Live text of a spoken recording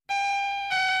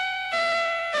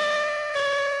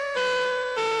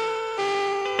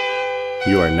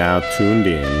You are now tuned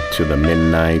in to the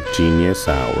Midnight Genius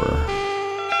Hour.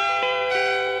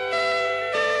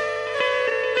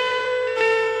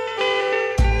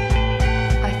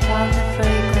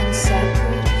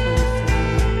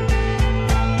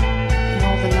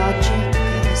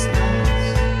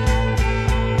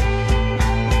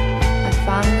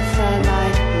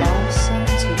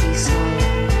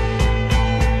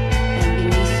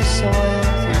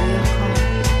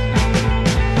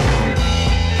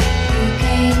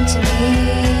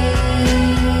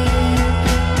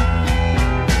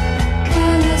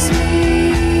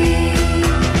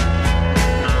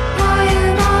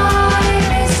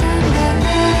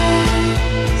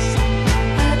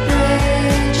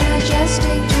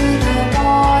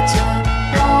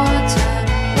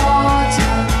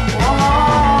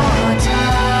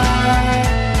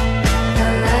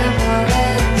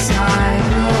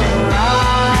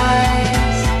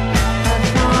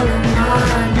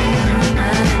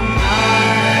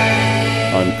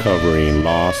 Uncovering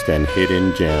lost and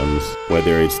hidden gems,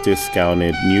 whether it's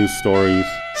discounted news stories,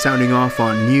 sounding off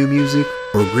on new music,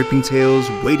 or gripping tales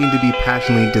waiting to be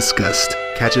passionately discussed.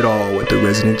 Catch it all with the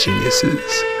Resident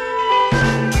Geniuses.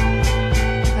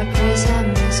 My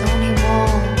prison was only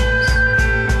walls.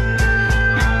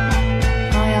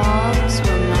 My arms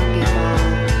will not be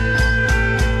bound.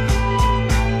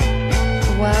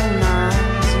 The well-man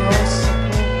is your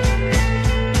support.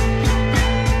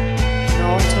 An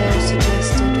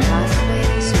auto-suggested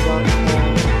pathways you walk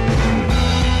along.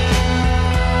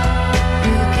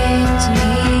 You came to me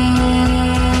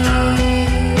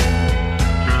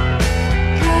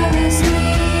carelessly.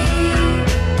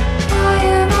 I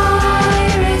am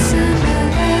iris and the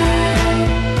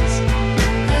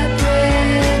a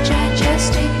bridge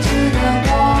adjusting to the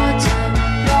water,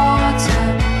 water,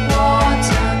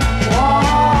 water,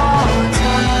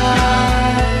 water.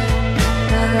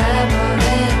 The level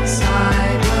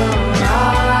inside will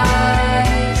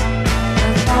rise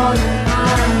and fall in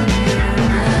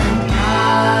humankind.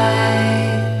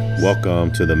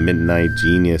 welcome to the Midnight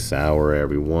Genius Hour,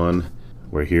 everyone.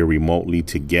 We're here remotely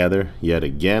together yet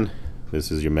again.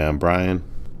 This is your man, Brian.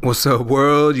 What's up,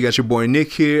 world? You got your boy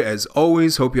Nick here. As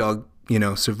always, hope y'all,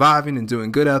 surviving and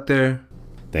doing good out there.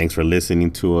 Thanks for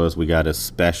listening to us. We got a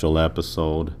special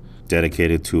episode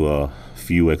dedicated to a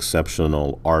few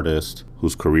exceptional artists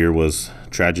whose career was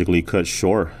tragically cut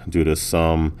short due to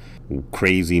some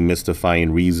crazy,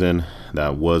 mystifying reason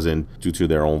that wasn't due to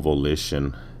their own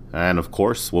volition. And of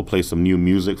course, we'll play some new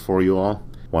music for you all.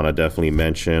 Want to definitely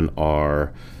mention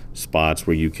our spots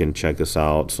where you can check us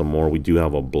out some more. We do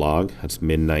have a blog. That's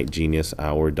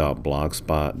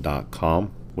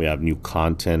midnightgeniushour.blogspot.com. We have new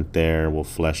content there. We'll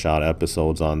flesh out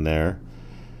episodes on there.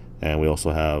 And we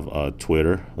also have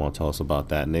Twitter. Want to tell us about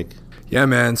that, Nick? Yeah,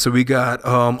 man. So we got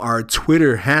our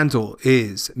Twitter handle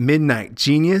is Midnight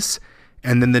Genius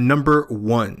and then the number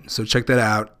 1. So check that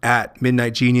out at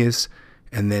Midnight Genius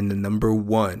and then the number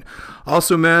 1.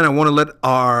 Also, man, I want to let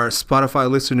our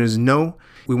Spotify listeners know.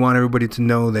 We want everybody to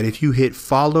know that if you hit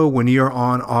follow when you're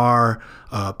on our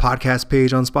podcast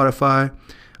page on Spotify,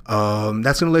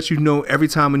 that's going to let you know every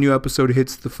time a new episode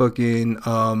hits the fucking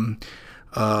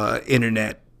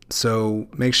internet. So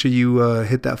make sure you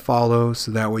hit that follow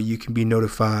so that way you can be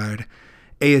notified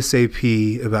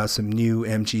ASAP about some new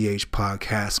MGH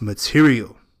podcast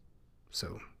material.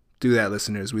 So do that,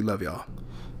 listeners. We love y'all.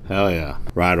 Hell yeah.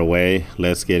 Right away,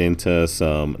 let's get into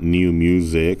some new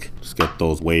music. Let's get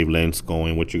those wavelengths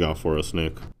going. What you got for us,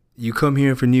 Nick? You come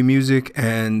here for new music,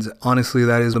 and honestly,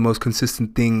 that is the most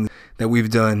consistent thing that we've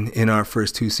done in our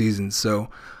first 2 seasons. So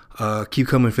keep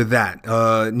coming for that.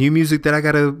 New music that I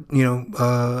gotta,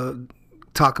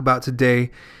 talk about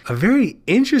today. A very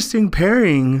interesting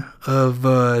pairing of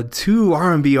 2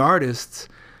 R&B artists.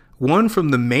 One from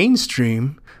the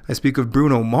mainstream. I speak of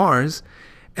Bruno Mars.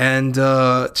 And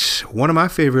one of my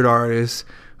favorite artists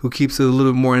who keeps it a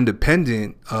little more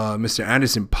independent, Mr.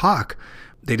 Anderson .Paak.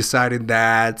 They decided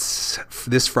that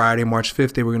this Friday, March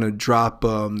 5th, they were going to drop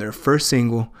their first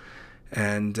single.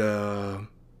 And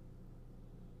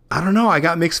I don't know. I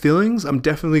got mixed feelings. I'm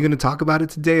definitely going to talk about it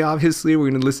today, obviously. We're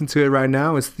going to listen to it right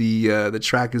now. It's the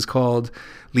track is called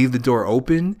Leave the Door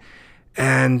Open.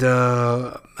 And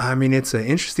it's an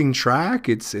interesting track.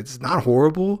 It's not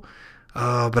horrible.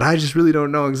 But I just really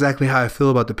don't know exactly how I feel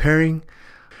about the pairing.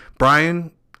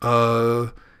 Brian,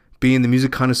 being the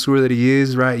music connoisseur that he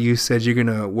is, right? You said you're going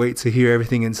to wait to hear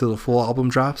everything until the full album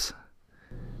drops.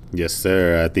 Yes,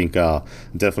 sir. I think I'll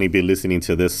definitely be listening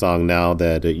to this song now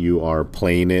that you are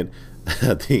playing it.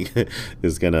 I think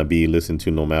it's going to be listened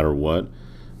to no matter what.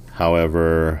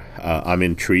 However, I'm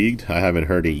intrigued. I haven't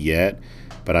heard it yet,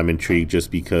 but but I'm intrigued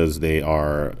just because they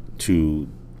are two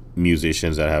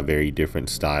musicians that have very different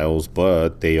styles,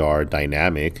 but they are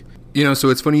dynamic. You know, so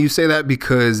it's funny you say that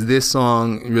because this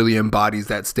song really embodies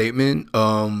that statement.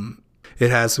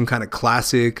 It has some kind of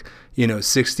classic,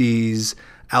 60s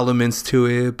elements to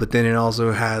it, but then it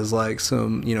also has like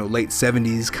some, late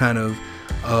 70s kind of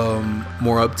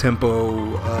more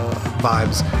up-tempo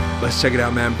vibes. Let's check it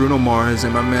out, man. Bruno Mars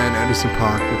and my man Anderson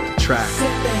 .Paak with the track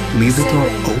Leave the Door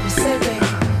Open.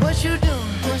 What you doing?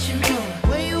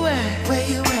 Where you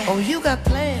at? Oh, you got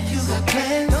plans.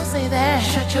 Don't say that.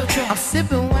 Shut your trap. I'm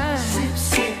sipping wine.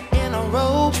 Sip. In a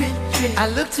robe. I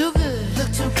look too good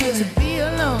to be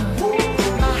alone.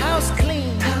 My house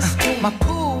clean. My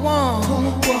pool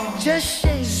warm. Just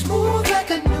shake. Smooth like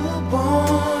a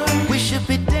newborn. We should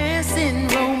be dancing,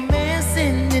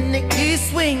 romancing in the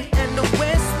east wing and the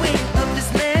west wing of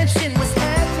this mansion. What's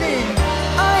happening?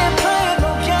 I ain't playing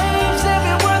no games.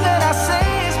 Every word that I say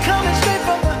is coming straight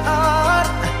from the heart.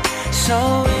 So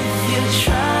if you're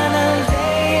trying to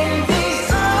lay in these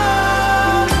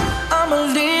arms, I'ma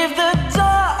leave the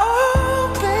door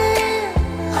open.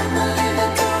 I'ma leave the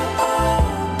door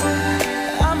open.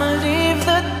 I'ma leave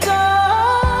the door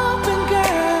open,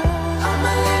 girl.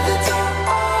 I'ma leave the door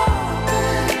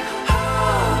open.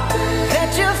 That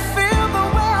you feel the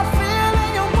way I feel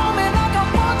and you want me like I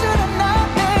want you tonight,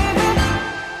 baby.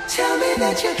 Tell me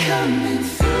that you're coming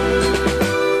through.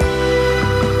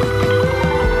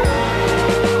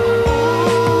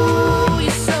 Ooh,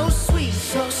 you're so sweet,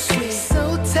 so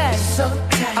tight.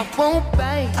 I won't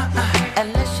bite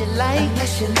unless you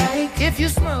like. If you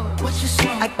smoke, what you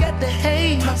smoke? I got the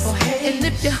haze. And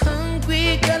if you're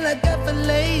hungry, girl, I got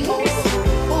fillets.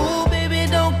 Ooh, baby,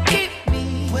 don't keep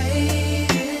me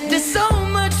waiting. There's so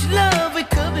much love we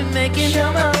could be making.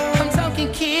 I'm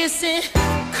talking kissing,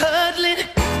 cuddling,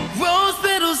 rose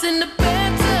petals in the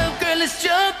bathtub. Girl, let's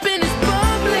jump in, it's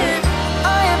bubbling. I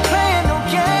ain't playing no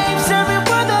games. Every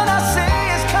word that I say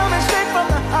is coming straight from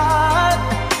the heart.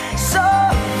 So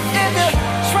if you're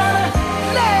trying to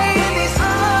lay in these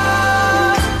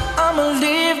arms, I'ma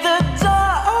leave the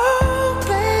door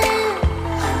open.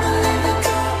 I'ma leave the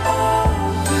door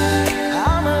open.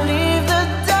 I'ma leave the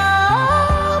door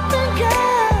open,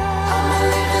 girl. I'ma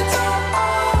leave the door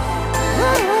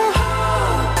open.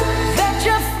 That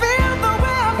you feel the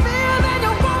way I feel and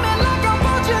you want me like I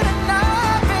want you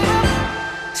tonight, baby.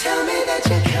 Tell me that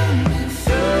you're coming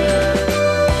through.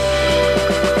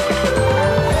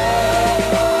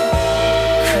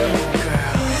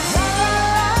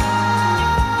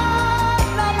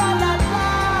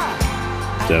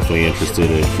 Definitely interested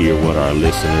to hear what our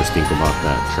listeners think about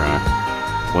that track.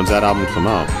 When's that album come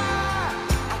out?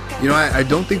 I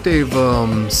don't think they've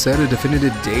set a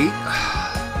definitive date.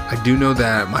 I do know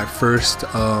that my first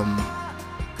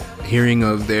hearing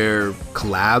of their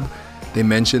collab, they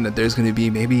mentioned that there's going to be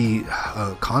maybe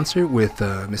a concert with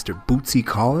Mr. Bootsy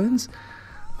Collins.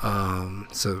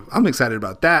 So I'm excited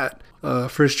about that.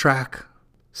 First track,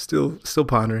 still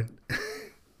pondering.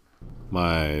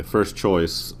 My first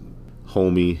choice,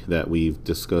 homie that we've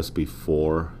discussed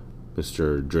before,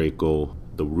 Mr. Draco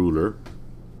the Ruler.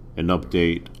 An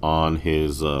update on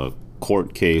his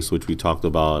court case, which we talked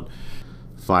about,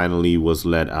 finally was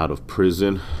let out of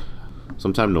prison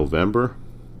sometime November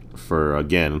for,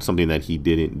 again, something that he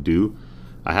didn't do.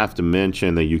 I have to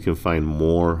mention that you can find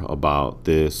more about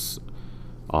this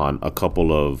on a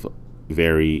couple of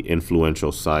very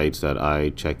influential sites that I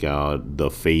check out, The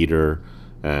Fader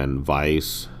and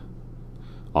Vice.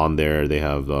 On there, they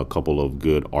have a couple of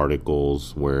good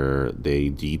articles where they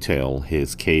detail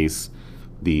his case,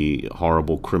 the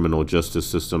horrible criminal justice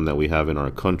system that we have in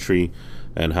our country,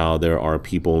 and how there are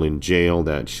people in jail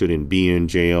that shouldn't be in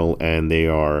jail, and they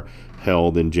are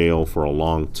held in jail for a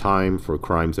long time for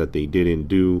crimes that they didn't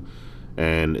do,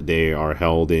 and they are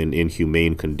held in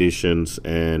inhumane conditions.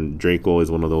 And Draco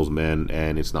is one of those men,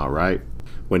 and it's not right.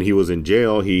 When he was in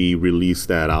jail, he released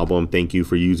that album, Thank You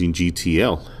for Using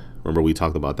GTL. Remember we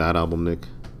talked about that album, Nick?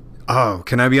 Oh,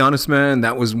 can I be honest, man?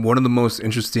 That was one of the most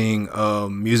interesting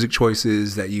music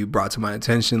choices that you brought to my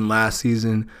attention last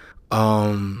season.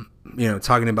 Talking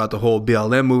about the whole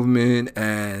BLM movement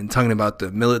and talking about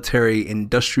the military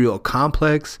industrial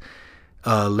complex,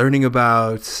 learning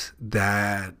about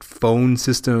that phone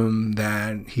system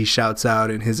that he shouts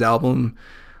out in his album.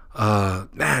 Man,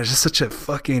 it's just such a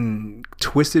fucking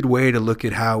twisted way to look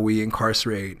at how we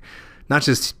incarcerate not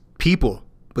just people,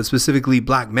 but specifically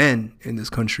black men in this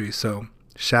country. So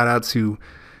shout out to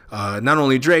not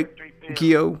only Drake,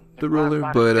 Gio, the Ruler,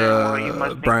 but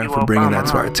Brian for bringing that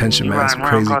to our attention, man. Some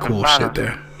crazy cool shit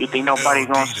there. You think nobody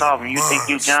gonna solve him? You think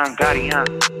you John Gotti, huh?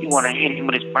 You wanna hit him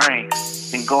with his brain.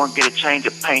 then go and get a change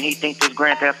of paint. He think this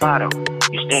Grand Theft Auto.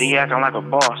 You steady acting like a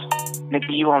boss. Nigga,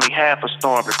 you only half a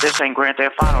star, but this ain't Grand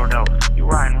Theft Auto though. You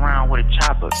riding around with a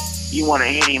chopper. You wanna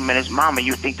hit him and his mama,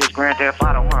 you think this Grand Theft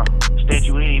Auto, huh? Instead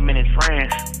you hit him and his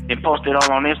friends, then post it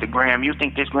all on Instagram. You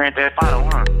think this Grand Theft Auto,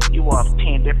 huh? You off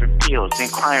 10 different pills, then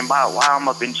crying about why I'm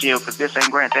up in jail, cause this ain't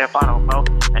Grand Theft Auto, bro.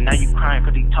 And now you crying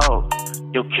cause he told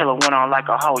your killer went on like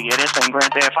a hoe. Yeah, this ain't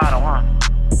Grand Theft Auto, huh?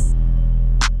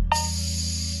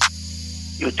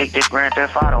 You think this Grand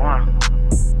Theft Auto, huh?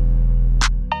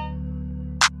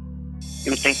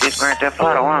 You think this Grand Theft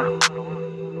Auto, huh?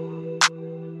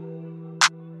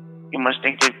 You must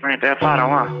think this Grand Theft Auto,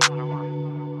 huh?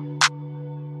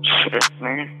 Shit,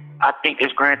 nigga. I think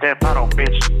this Grand Theft Auto,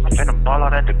 bitch. I'm finna ball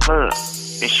out at the club,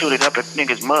 then shoot it up at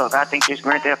niggas' mug. I think this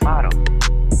Grand Theft Auto.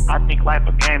 I think life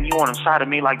a game, you on the side of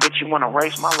me like, bitch, you wanna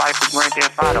race? My life is Grand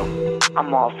Theft Auto.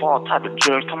 I'm all fall type of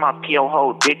judge, come out P.O.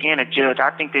 Ho, dick and a judge. I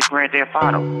think this Grand Theft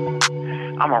Auto.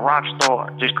 I'm a rock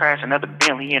star, just crashed another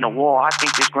Bentley in the wall. I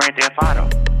think this Grand Theft Auto.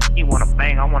 You wanna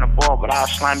bang, I wanna ball, but I'll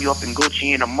slime you up in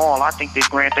Gucci in the mall. I think this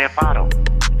Grand Theft Auto.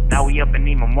 Now we up in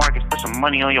Neiman Marcus, put some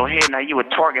money on your head, now you a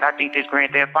target. I think this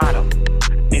Grand Theft Auto.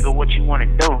 Nigga, what you wanna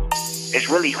do? It's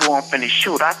really who I'm finna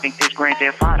shoot. I think this Grand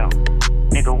Theft Auto.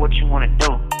 Nigga, what you wanna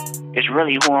do? It's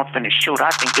really who I'm finna shoot.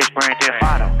 I think this Grand Theft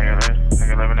Auto.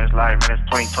 Nigga living this life, man. It's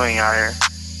 2020 out here.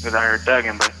 Niggas out here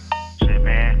thugging, but shit,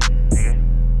 man. Nigga,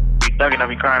 be thugging, I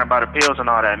be crying about the pills and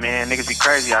all that, man. Niggas be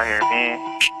crazy out here,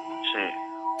 man. Shit.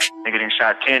 Nigga done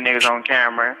shot 10 niggas on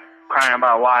camera, crying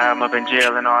about why I'm up in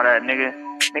jail and all that, nigga.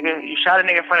 Nigga, you shot a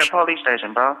nigga in front of the police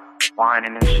station, bro.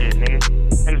 Whining and shit, nigga.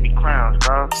 Niggas be clowns,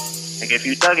 bro. Nigga, if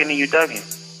you thugging, then you thugging.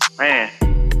 Man,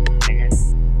 nigga,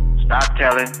 stop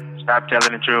telling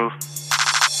the truth.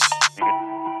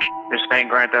 Nigga, this ain't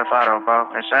Grand Theft Auto, bro.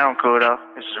 It sound cool, though.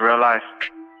 This is real life.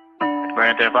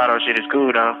 Grand Theft Auto shit is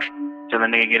cool, though. Till a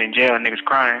nigga get in jail and niggas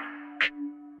crying.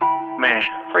 Man,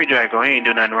 free Draco, he ain't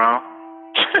do nothing wrong.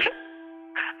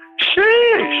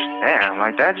 Sheesh. Damn,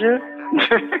 like that, Jug?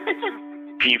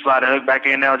 Can you fly the hook back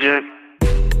in now, Jug?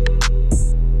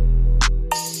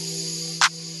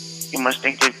 You must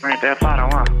think this Grand Theft Auto,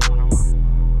 huh?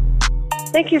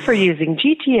 Thank you for using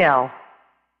GTL.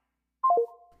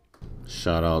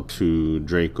 Shout out to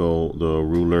Draco, the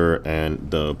ruler,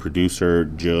 and the producer,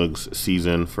 Jugs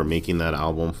Season, for making that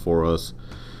album for us.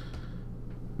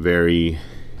 Very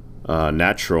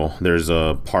natural. There's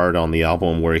a part on the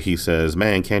album where he says,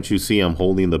 man, can't you see I'm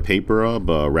holding the paper up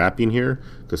rapping here?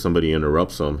 Because somebody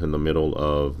interrupts him in the middle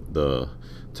of the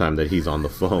time that he's on the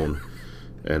phone,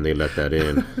 and they let that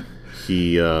in.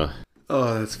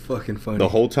 Oh, that's fucking funny. The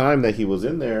whole time that he was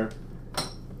in there,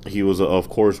 he was, of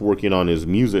course, working on his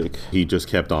music. He just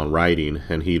kept on writing,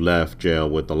 and he left jail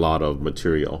with a lot of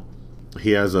material.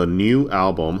 He has a new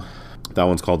album. That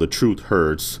one's called The Truth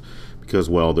Hurts, because,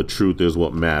 well, the truth is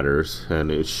what matters,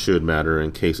 and it should matter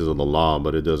in cases of the law,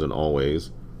 but it doesn't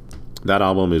always. That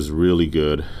album is really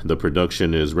good. The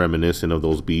production is reminiscent of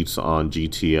those beats on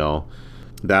GTL.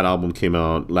 That album came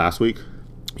out last week.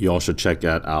 Y'all should check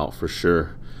that out for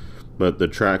sure. But the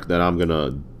track that I'm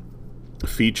gonna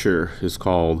feature is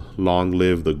called Long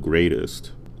Live the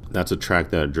Greatest. That's a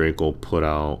track that Draco put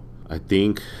out, I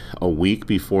think, a week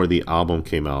before the album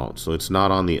came out. So it's not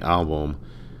on the album,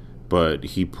 but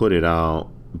he put it out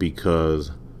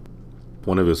because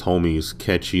one of his homies,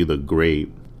 Catchy the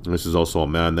Great, this is also a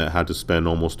man that had to spend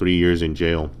almost 3 years in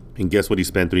jail. And guess what he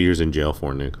spent 3 years in jail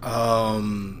for, Nick?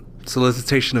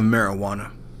 Solicitation of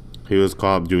marijuana. He was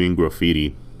caught doing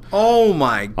graffiti. Oh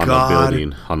my God. On a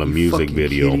building, on a music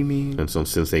video. Kidding me? And so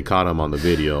since they caught him on the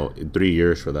video, 3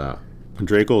 years for that.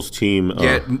 Draco's team...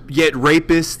 Yet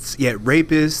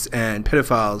rapists and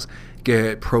pedophiles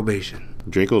get probation.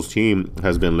 Draco's team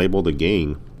has been labeled a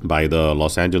gang by the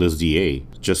Los Angeles DA,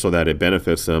 just so that it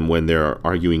benefits them when they're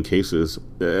arguing cases.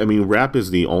 I mean, rap is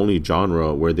the only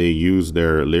genre where they use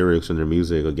their lyrics and their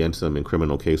music against them in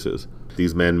criminal cases.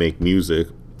 These men make music,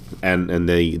 and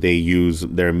they use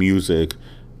their music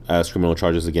as criminal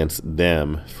charges against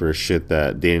them for shit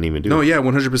that they didn't even do. No, yeah,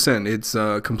 100%. It's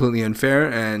completely unfair,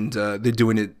 and they're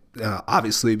doing it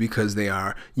obviously because they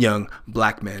are young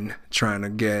black men trying to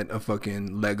get a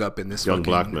fucking leg up in this young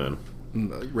black men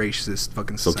racist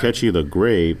fucking so society. Catchy the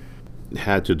Great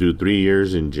had to do 3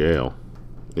 years in jail,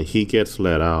 and he gets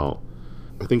let out.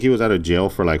 I think he was out of jail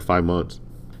for like 5 months.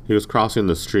 He was crossing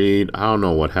the street. I don't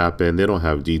know what happened. They don't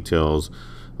have details,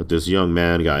 but this young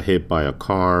man got hit by a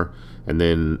car, and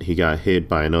then he got hit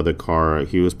by another car.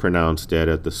 He was pronounced dead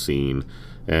at the scene,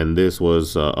 And this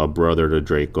was a brother to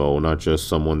Draco, not just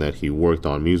someone that he worked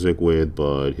on music with,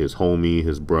 but his homie,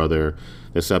 his brother.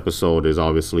 This episode is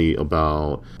obviously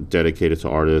about dedicated to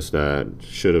artists that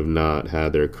should have not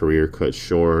had their career cut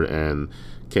short, and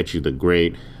Catchy the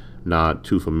Great, not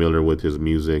too familiar with his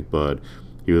music, but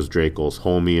he was Draco's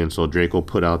homie. And so Draco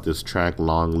put out this track,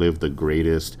 Long Live the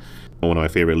Greatest. One of my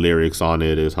favorite lyrics on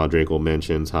it is how Draco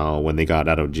mentions how when they got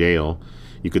out of jail,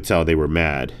 you could tell they were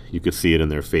mad. You could see it in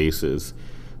their faces.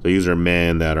 So these are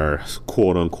men that are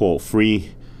quote unquote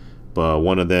free, but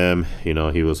one of them, you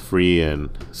know, he was free and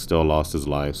still lost his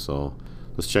life. So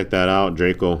let's check that out.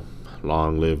 Draco,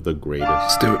 Long Live the Greatest.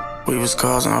 Let's do it. We was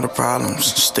causing all the problems,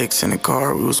 sticks in the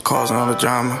car, we was causing all the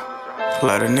drama.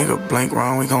 Let a nigga blink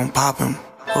wrong, we gon' pop him.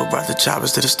 Who brought the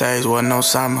choppers to the stage, wasn't no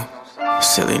summer.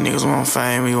 Silly niggas want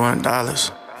fame, we want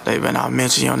dollars. They been out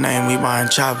mention your name, we buying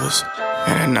choppers.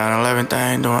 And that 9/11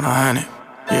 thing doing 100.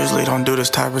 Usually don't do this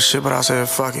type of shit, but I said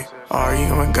fuck it.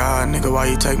 Arguing with God, nigga, why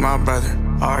you take my brother?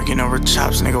 Arguing over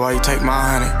chops, nigga, why you take my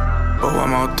honey? But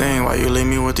one more thing, why you leave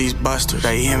me with these busters?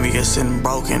 They hear me get sitting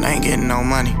broken, ain't getting no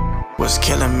money. What's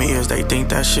killing me is they think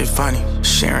that shit funny.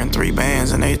 Sharing 3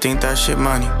 bands and they think that shit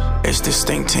money. It's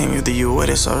distinct team, either you with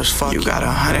it, so it's fuck. You got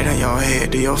 100 in your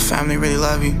head, do your family really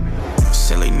love you?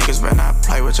 Silly niggas better not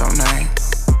play with your name.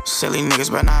 Silly niggas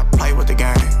better not play with the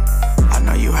game. I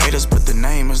know you haters, but the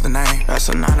name is the name. That's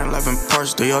a 9/11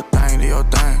 purse, do your thing, do your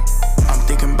thing. I'm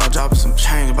thinking about dropping some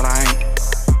change, but I ain't.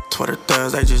 Twitter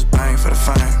thugs, they just bang for the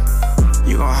fame.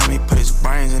 You gon' have me put his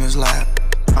brains in his lap.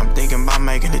 I'm thinking about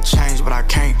making a change, but I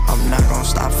can't. I'm not gon'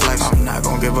 stop flexing, I'm not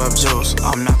gon' give up juice.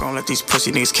 I'm not gon' let these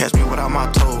pussy niggas catch me without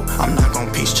my tool. I'm not gon'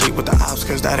 peace treat with the ops,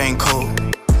 cause that ain't cool.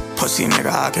 Pussy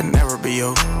nigga, I can never be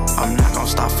you. I'm not gon'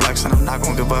 stop flexing, I'm not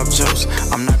gon' give up juice.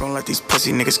 I'm not gon' let these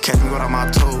pussy niggas catch me without my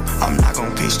tool. I'm not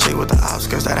gon' peace treat with the ops,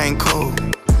 cause that ain't cool.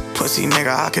 Pussy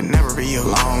nigga, I can never be you.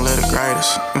 Long live the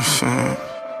greatest.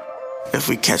 If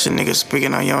we catch a nigga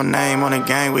speaking on your name on the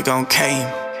gang, we gon' K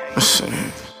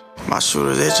him. My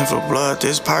shooter's itching for blood,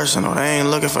 this personal, they ain't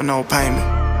looking for no payment.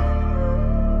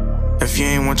 If you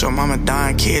ain't want your mama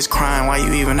dying, kids crying, why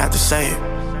you even have to say it?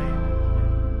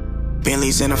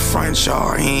 Bentley's in the front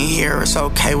yard, he ain't here, it's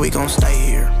okay, we gon' stay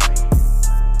here.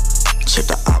 Chip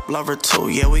the op lover too,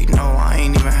 yeah we know, I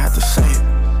ain't even have to say it.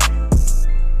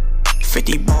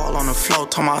 50 ball on the floor,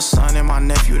 told my son and my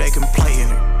nephew they can play in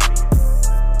it.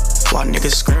 While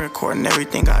niggas screen recording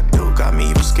everything I do, got me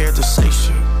even scared to say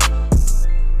shit.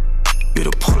 You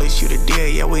the police, you the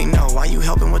DA, yeah we know, why you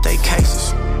helping with they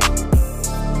cases?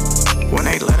 When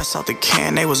they let us out the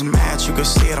can, they was mad, you could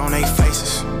see it on they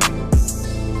faces.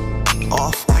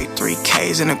 Off-white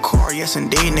 3Ks in the car, yes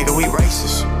indeed, nigga, we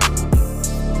racist.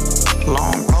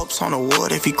 Long ropes on the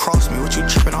wood, if he cross me, what you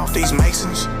tripping off these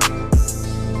masons?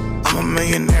 I'm a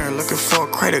millionaire looking for a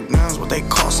crate of guns, what they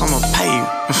cost, I'ma pay you.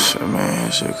 Shit, man,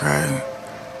 shit crazy.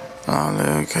 Long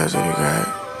live Catchy the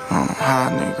Great.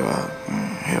 High nigga up,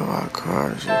 hit by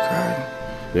car, shit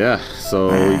crazy. Yeah, so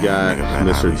we got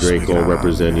Mr. Draco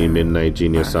representing Midnight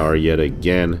Genius Hour yet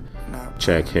again.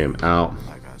 Check him out.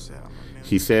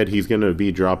 He said he's going to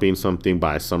be dropping something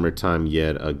by summertime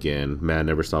yet again. Man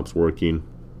Never Stops Working.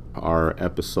 Our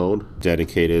episode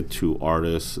dedicated to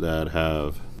artists that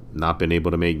have not been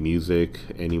able to make music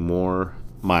anymore.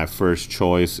 My first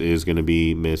choice is going to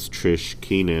be Miss Trish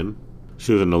Keenan.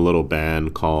 She was in a little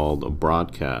band called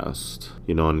Broadcast.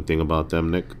 You know anything about them,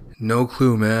 Nick? No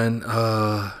clue, man.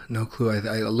 No clue.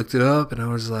 I looked it up and I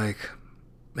was like,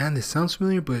 man, this sounds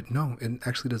familiar, but no, it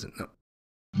actually doesn't. No.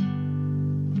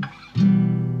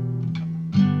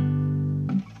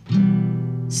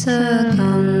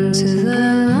 Succumb to the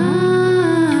line.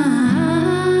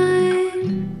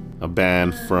 A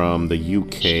band from the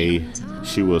UK.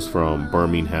 She was from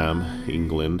Birmingham,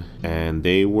 England, and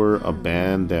they were a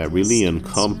band that really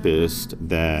encompassed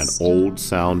that old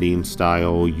sounding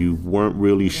style. You weren't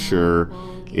really sure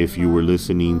if you were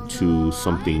listening to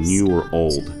something new or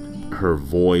old. Her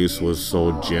voice was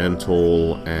so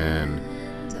gentle, and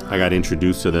I got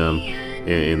introduced to them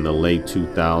in the late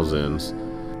 2000s.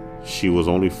 She was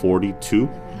only 42.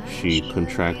 She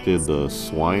contracted the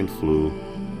swine flu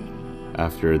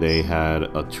after they had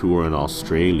a tour in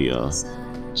Australia,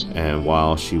 and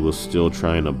while she was still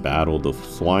trying to battle the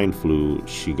swine flu,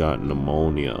 she got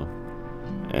pneumonia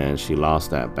and she lost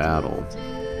that battle.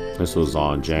 This was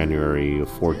on January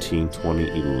 14,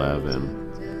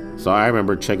 2011. So I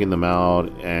remember checking them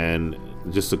out, and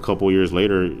just a couple years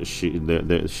later she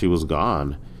was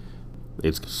gone.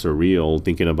 It's surreal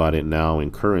thinking about it now in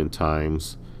current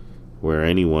times, where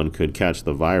anyone could catch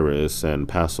the virus and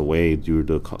pass away due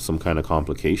to some kind of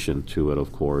complication to it,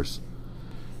 of course.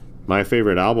 My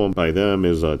favorite album by them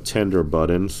is Tender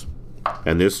Buttons,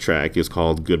 and this track is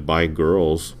called Goodbye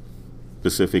Girls,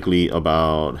 specifically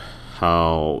about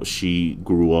how she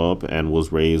grew up and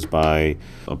was raised by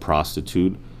a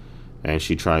prostitute, and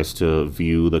she tries to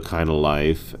view the kind of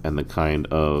life and the kind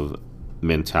of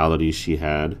mentality she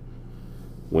had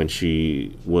when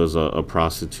she was a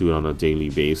prostitute on a daily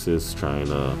basis trying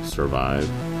to survive.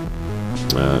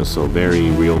 So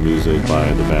very real music by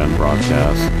the band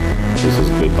Broadcast. This is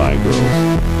Goodbye Girls.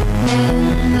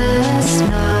 Endless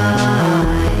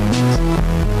night,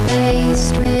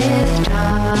 faced with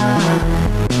time,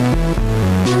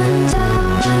 and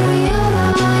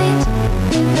unrealized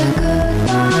with the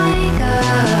goodbye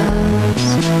girls,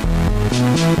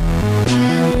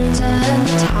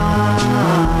 pendant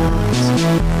hearts,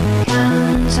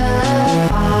 counterpart,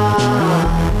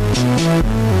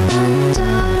 and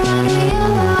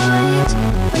unrealized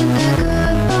with the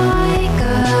goodbye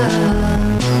girls.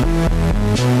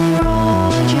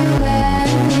 Roger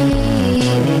and me,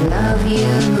 they love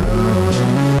you.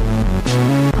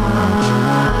 I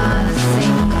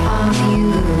think of you.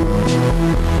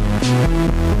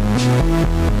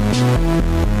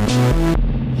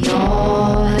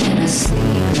 You're in a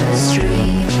sleepless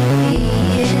dream,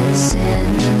 being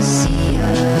sincere.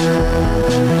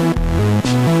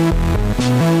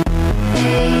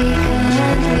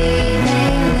 Vacantly they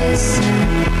listen,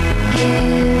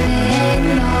 giving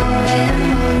no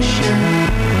emotion,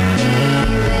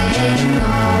 leaving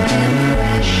no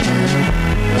impression.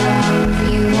 Love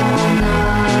you all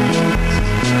night,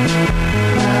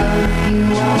 love you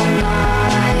all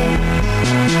night.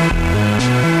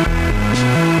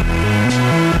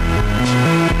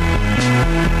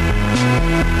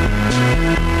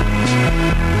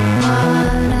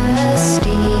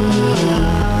 Honesty,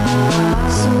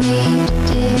 sweet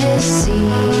deceit.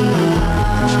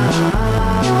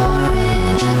 You're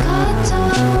in a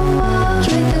cut-off world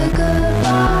with the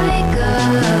goodbye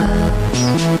girls.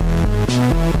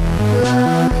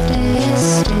 Love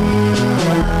distilled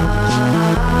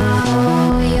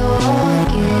for your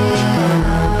gift.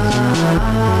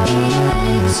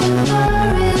 Elate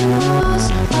super-in-laws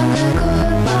on the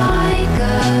goodbye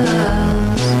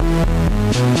girls.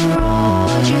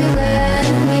 Roger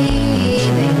and me,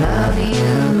 they love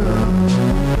you.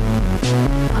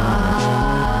 I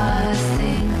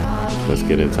think of Let's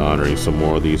get into honoring some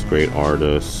more of these great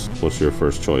artists. What's your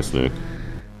first choice, Nick?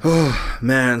 Oh,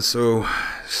 man, so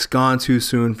it's gone too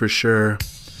soon for sure.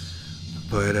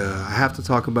 But I have to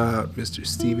talk about Mr.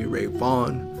 Stevie Ray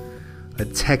Vaughan, a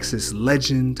Texas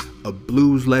legend, a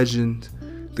blues legend.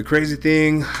 The crazy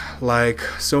thing, like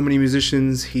so many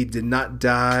musicians, he did not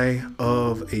die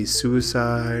of a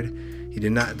suicide. He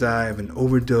did not die of an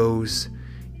overdose,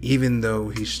 even though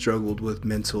he struggled with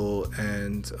mental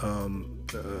and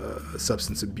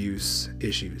substance abuse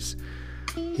issues.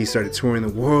 He started touring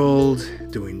the world,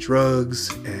 doing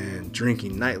drugs and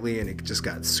drinking nightly, and it just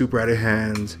got super out of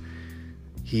hand.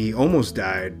 He almost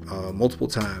died multiple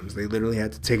times. They literally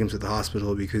had to take him to the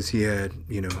hospital because he had,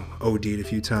 OD'd a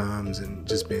few times and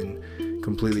just been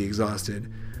completely exhausted.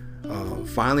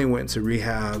 Finally went to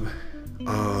rehab.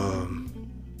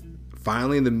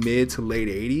 Finally in the mid to late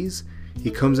 80s,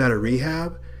 he comes out of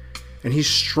rehab and he's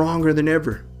stronger than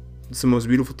ever. It's the most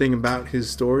beautiful thing about his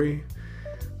story.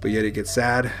 But yet it gets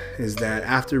sad is that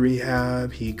after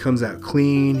rehab, he comes out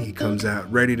clean. He comes out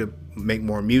ready to make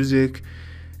more music.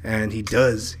 And he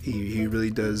does. He really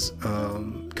does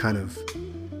kind of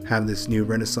have this new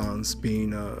renaissance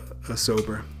being a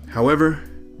sober. However,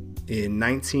 in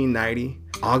 1990,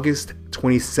 August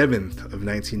 27th of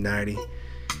 1990,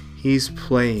 he's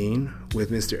playing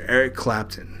with Mr. Eric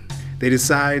Clapton. They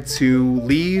decide to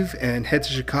leave and head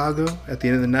to Chicago at the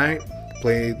end of the night,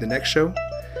 play the next show.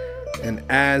 And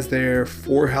as their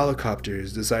 4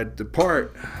 helicopters decide to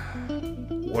depart,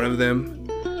 one of them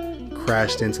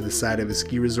crashed into the side of a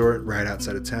ski resort right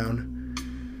outside of town.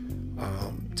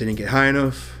 Didn't get high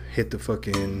enough, hit the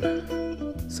fucking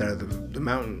side of the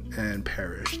mountain and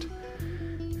perished.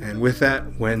 And with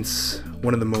that went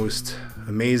one of the most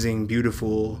amazing,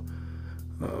 beautiful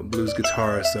blues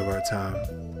guitarists of our time.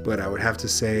 But I would have to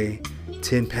say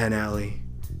Tin Pan Alley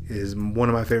is one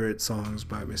of my favorite songs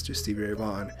by Mr. Stevie Ray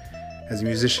Vaughan. As a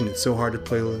musician, it's so hard to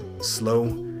play slow,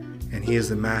 and he is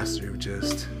the master of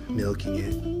just milking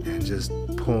it and just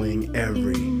pulling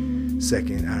every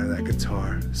second out of that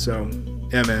guitar. So,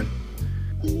 yeah, man.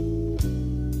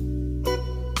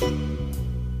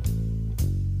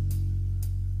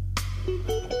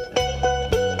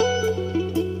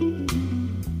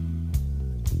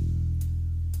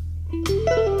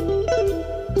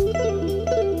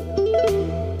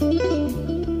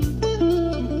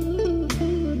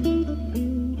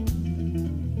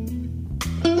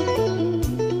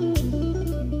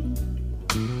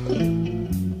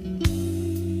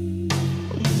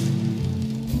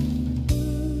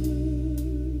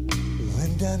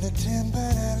 down to Tin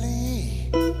Pan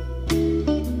Alley.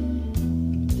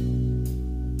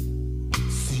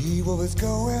 See what was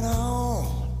going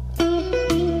on.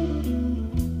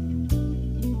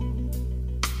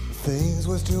 Things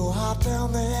was too hot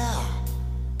down there.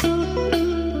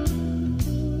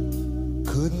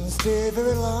 Couldn't stay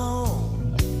very long.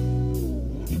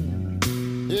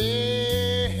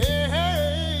 Hey, hey, hey.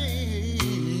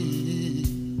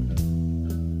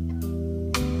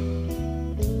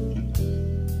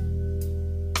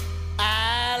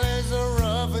 Ireland's the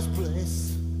roughest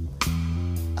place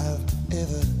I've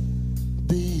ever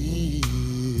been.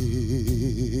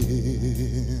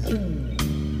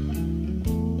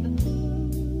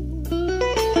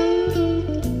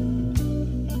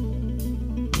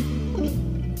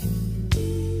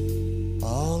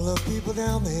 All the people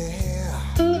down there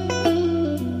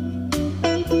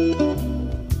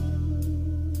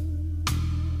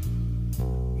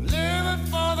living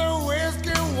for the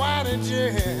whiskey, wine, and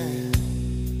gin.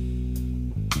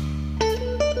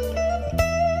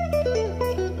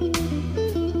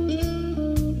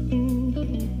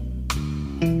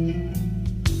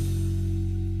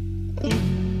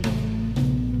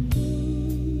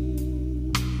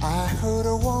 I heard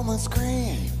a woman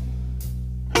scream.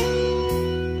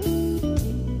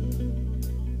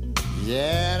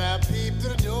 Yeah, and I peeped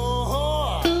through the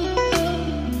door.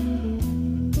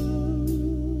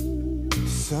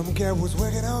 Some girl was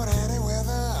working on any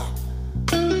weather.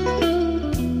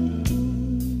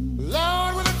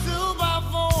 Lord, with a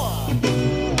 2x4.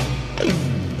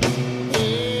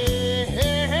 Hey,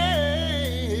 hey,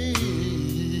 hey.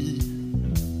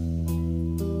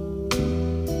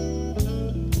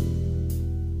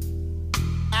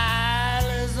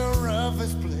 Island's the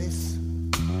roughest place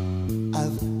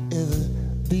I've ever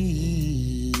been.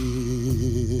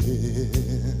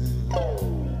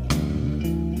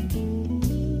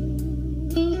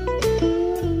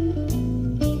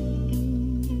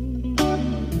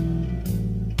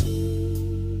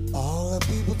 All the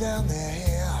people down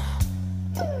there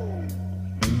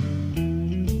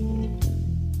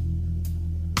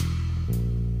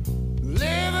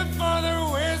living for their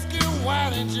whiskey,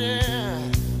 wine, and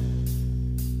gin.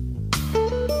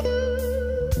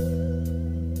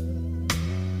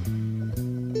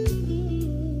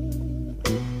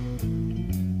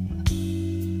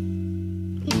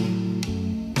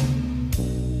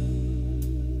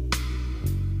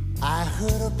 I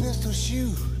heard a pistol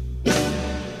shoot.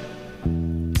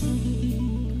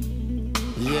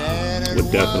 Yeah, I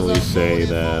would definitely say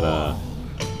that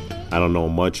I don't know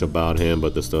much about him,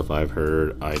 but the stuff I've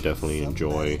heard, I definitely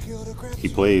enjoy. He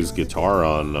plays guitar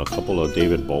on a couple of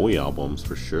David Bowie albums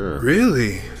for sure.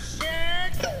 Really?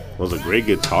 Was a great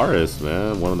guitarist,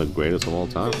 man. One of the greatest of all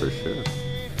time for sure.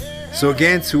 So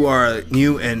again, to our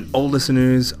new and old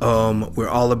listeners, we're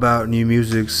all about new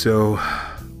music. So,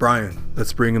 Brian,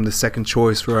 let's bring him the second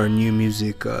choice for our new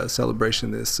music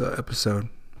celebration this episode.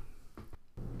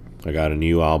 I got a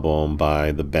new album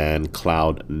by the band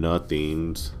Cloud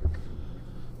Nothings.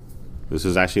 This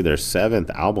is actually their 7th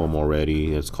album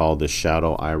already. It's called The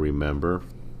Shadow I Remember.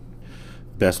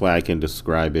 Best way I can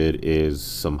describe it is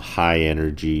some high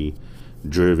energy,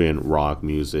 driven rock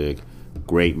music,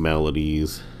 great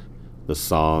melodies. The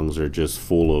songs are just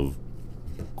full of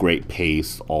great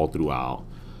pace all throughout.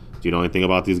 Do you know anything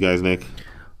about these guys, Nick?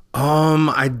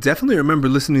 I definitely remember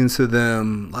listening to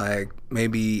them like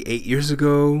maybe 8 years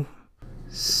ago.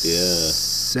 Yeah.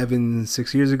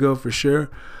 6 years ago for sure.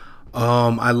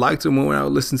 I liked them when I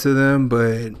would listen to them,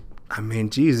 but I mean,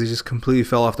 geez, they just completely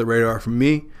fell off the radar for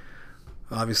me.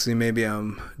 Obviously, maybe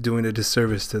I'm doing a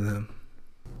disservice to them.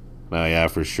 Yeah,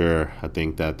 for sure. I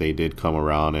think that they did come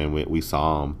around and we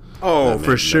saw them. Oh,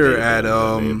 for sure at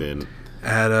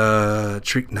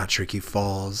not Tricky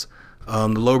Falls, the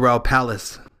Lowbrow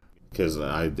Palace. Because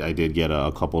I did get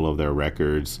a couple of their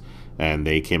records, and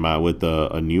they came out with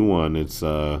a new one. It's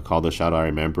called The Shadow I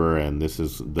Remember, and this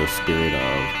is the spirit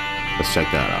of. Let's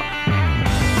check that out.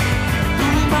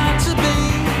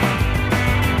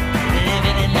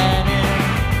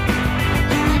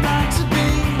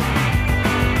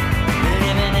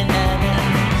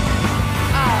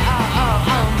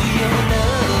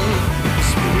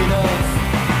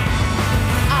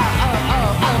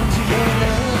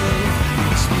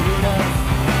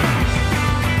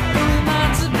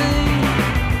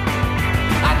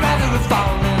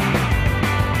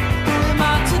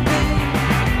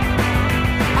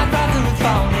 I'd rather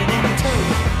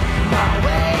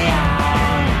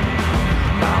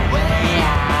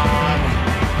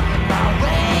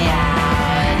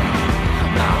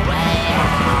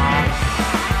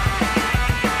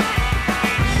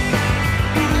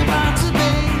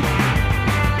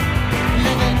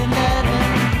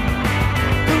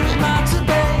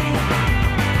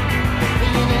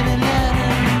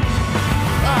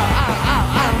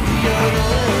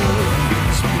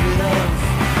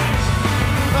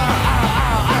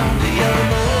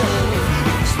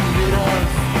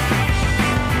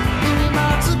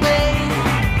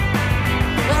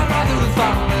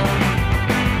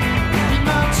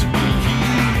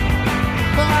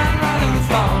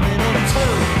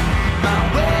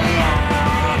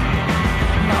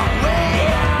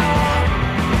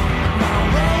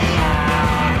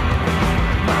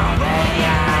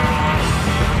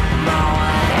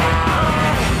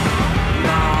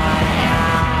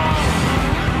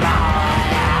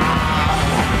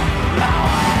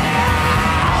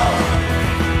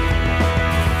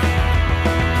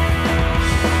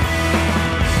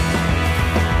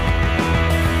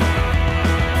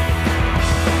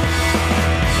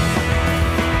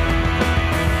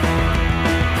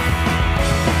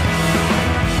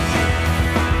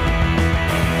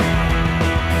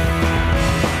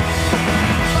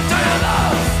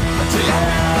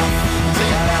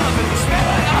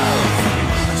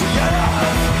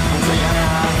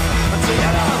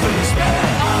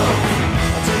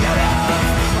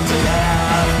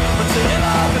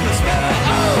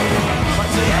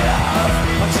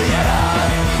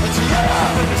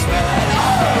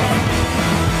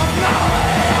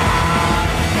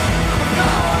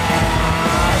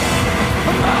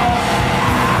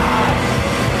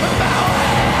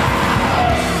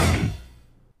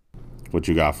What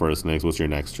you got for us next? What's your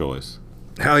next choice?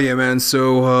 Hell yeah, man.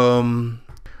 So I'm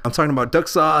talking about Duck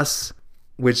Sauce,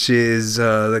 which is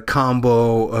the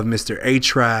combo of Mr.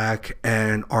 A-Trak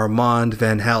and Armand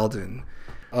Van Helden.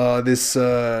 This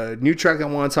new track I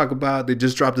want to talk about, they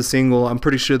just dropped a single. I'm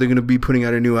pretty sure they're going to be putting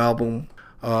out a new album.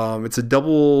 It's a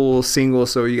double single,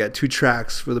 so you got 2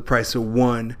 tracks for the price of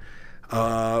 1.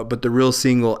 But the real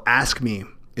single, Ask Me,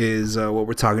 is what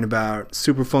we're talking about.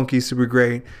 Super funky, super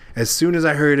great. As soon as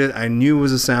I heard it, I knew it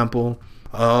was a sample.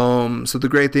 So the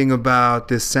great thing about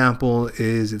this sample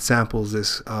is it samples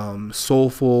this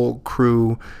soulful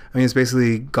crew. I mean, it's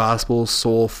basically gospel,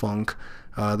 soul, funk,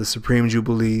 the Supreme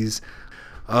Jubilees.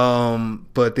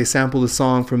 But they sampled a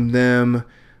song from them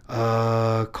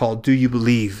called Do You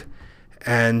Believe?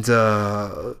 And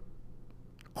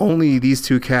only these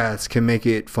 2 cats can make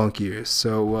it funkier.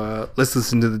 So let's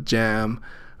listen to the jam.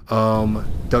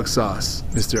 Duck Sauce,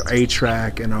 Mr.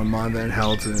 A-Trak and Armand Van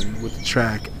Helden with the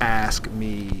track Ask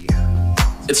Me.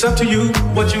 It's up to you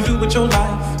what you do with your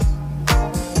life.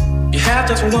 You have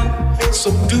just one,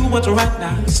 so do what's right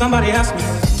now. Somebody asked me.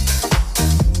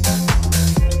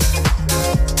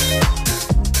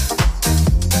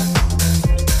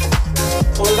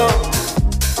 Oh Lord.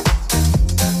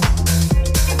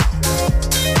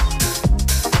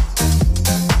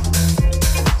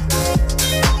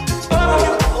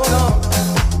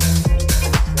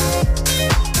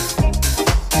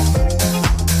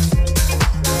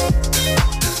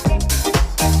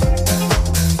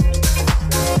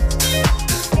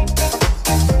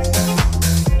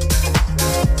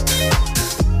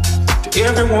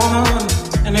 Every woman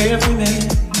and every man,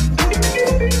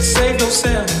 save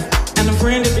yourself and the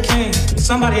friend if you can.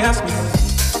 Somebody asked me.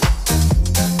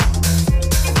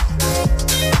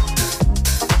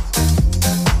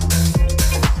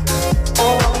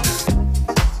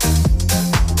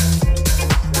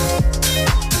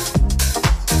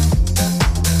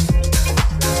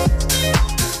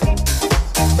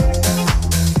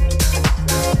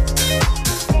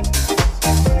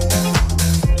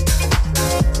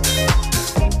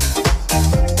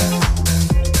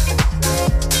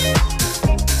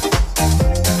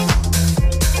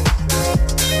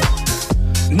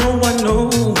 No one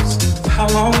knows how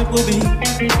long it will be.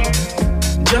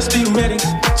 Just be ready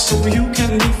so you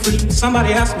can be free.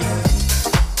 Somebody asked me.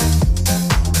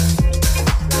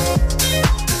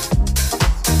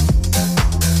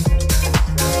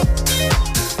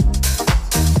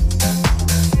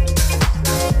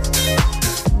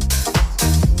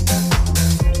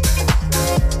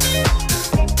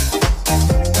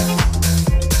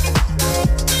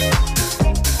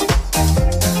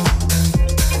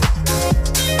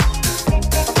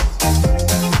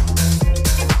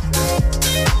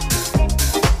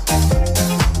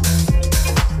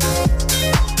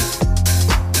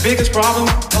 Biggest problem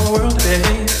of the world today.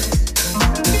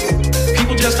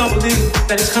 People just don't believe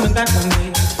that it's coming back one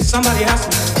day. Somebody asked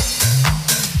me.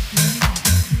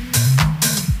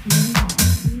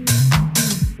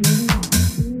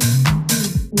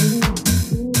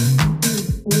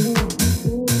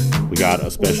 We got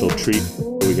a special treat.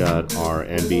 We got our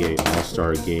NBA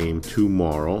All-Star game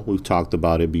tomorrow. We've talked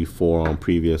about it before on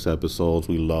previous episodes.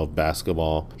 We love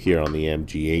basketball here on the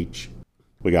MGH.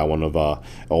 We got one of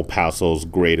El Paso's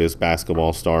greatest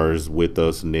basketball stars with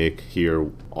us, Nick, here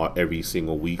every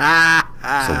single week.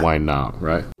 So why not,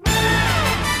 right?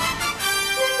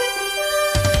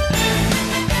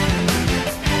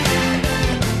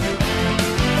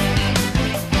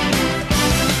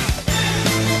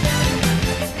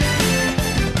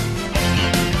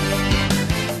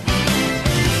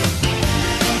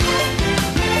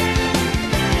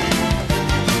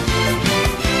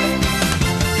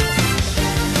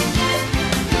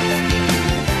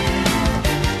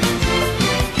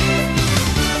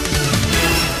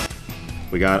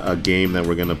 We got a game that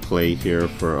we're going to play here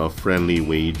for a friendly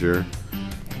wager.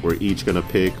 We're each going to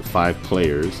pick 5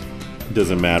 players. It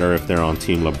doesn't matter if they're on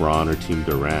Team LeBron or Team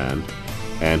Durant.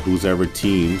 And whoever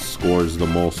team scores the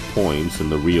most points in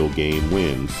the real game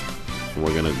wins. And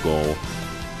we're going to go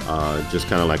just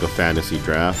kind of like a fantasy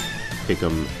draft. Pick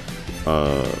them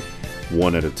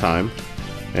one at a time.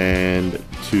 And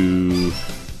to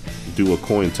do a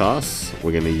coin toss,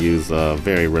 we're going to use a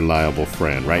very reliable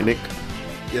friend. Right, Nick?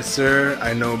 Yes, sir.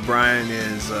 I know Brian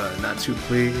is not too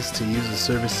pleased to use the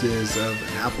services of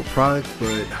an Apple product,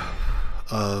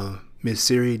 but Miss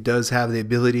Siri does have the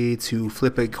ability to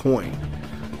flip a coin.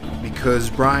 Because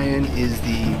Brian is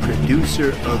the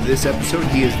producer of this episode,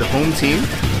 he is the home team.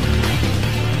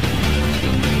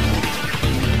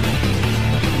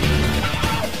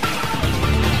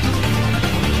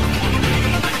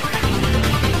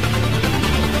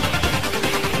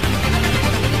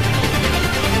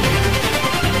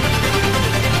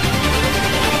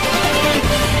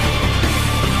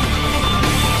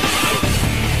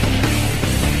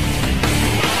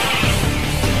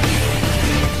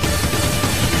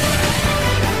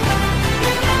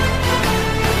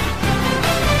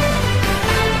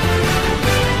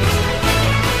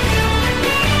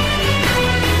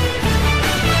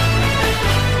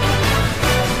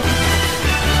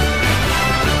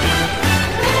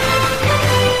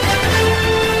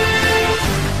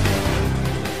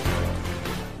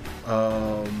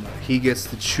 he gets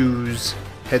to choose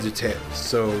heads or tails.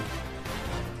 So,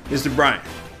 Mr. Brian,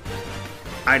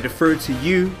 I defer to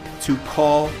you to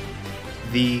call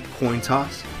the coin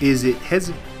toss. Is it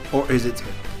heads or is it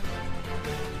tails?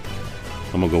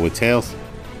 I'm gonna go with tails.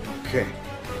 Okay,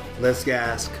 let's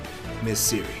ask Miss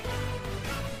Siri.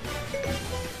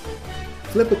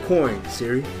 Flip a coin,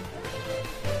 Siri.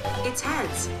 It's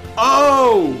heads.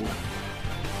 Oh!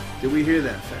 Did we hear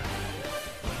that, fam?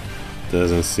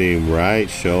 Doesn't seem right,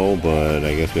 show, but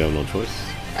I guess we have no choice.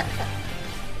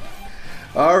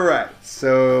 All right,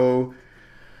 so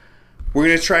we're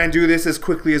gonna try and do this as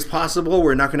quickly as possible.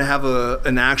 We're not gonna have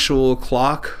an actual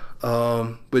clock,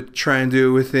 but try and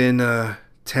do it within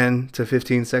 10 to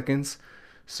 15 seconds.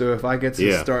 So if I get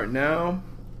to start now,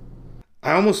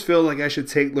 I almost feel like I should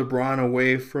take LeBron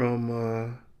away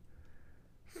from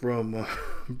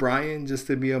Brian just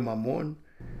to be a mamon,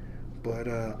 but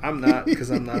I'm not, because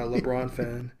I'm not a LeBron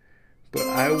fan. But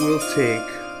I will take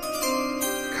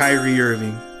Kyrie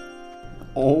Irving.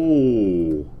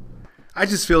 Oh, I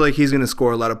just feel like he's gonna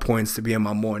score a lot of points to be a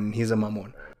mamon, and he's a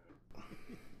mamon.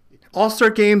 All-Star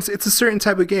games, it's a certain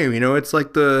type of game, you know. It's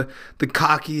like the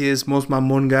cockiest, most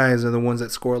mamon guys are the ones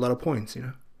that score a lot of points, you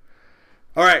know.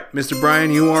 All right, Mr.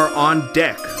 Brian, you are on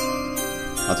deck.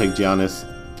 I'll take Giannis.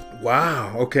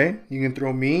 Wow, okay. You can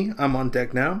throw me. I'm on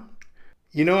deck now.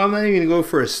 You know, I'm not even going to go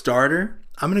for a starter.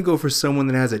 I'm going to go for someone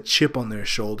that has a chip on their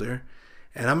shoulder.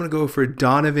 And I'm going to go for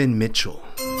Donovan Mitchell.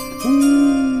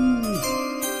 Ooh.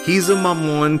 He's a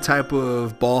mamon type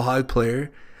of ball hog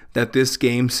player that this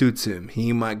game suits him.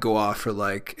 He might go off for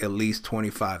like at least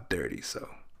 25, 30, so.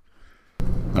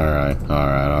 All right.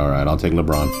 I'll take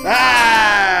LeBron.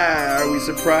 Ah! Are we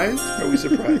surprised?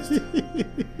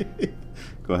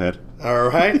 Go ahead. All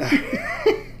right.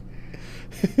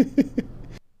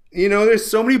 You know, there's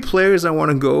so many players I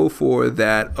want to go for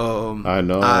that. I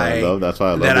know. I love. That's why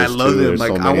I love that. This I love too. them. There's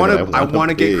Like so I want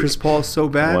to get Chris Paul so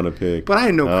bad. I want to pick. But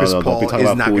I know Chris Paul don't be talking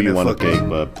is about not who going you to want to fucking pick,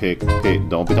 but pick.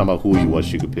 Don't be talking about who you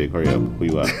wish you could pick. Hurry up. Who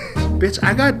you at? Bitch,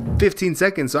 I got 15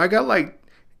 seconds, so I got like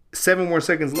 7 more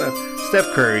seconds left. Steph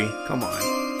Curry, come on.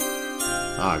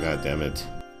 Ah, god damn it.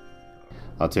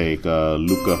 I'll take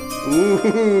Luka.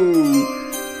 Ooh.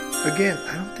 Again,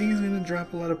 I don't think he's going to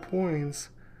drop a lot of points.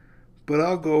 But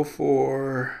I'll go with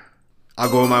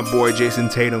my boy Jason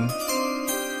Tatum.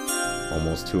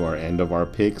 Almost to our end of our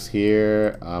picks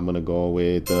here. I'm going to go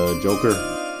with the Joker.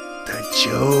 The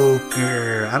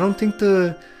Joker. I don't think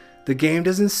the game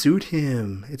doesn't suit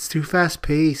him. It's too fast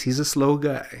paced. He's a slow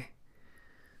guy.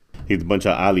 He's a bunch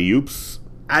of alley-oops.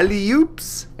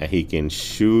 Alley-oops. And he can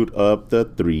shoot up the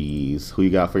threes. Who you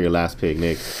got for your last pick,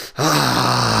 Nick?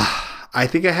 I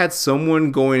think I had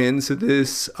someone going into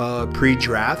this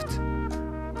pre-draft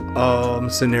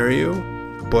scenario,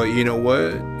 but you know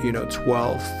what?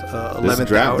 12th,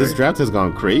 11th hour. This draft has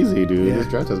gone crazy, dude. Yeah. This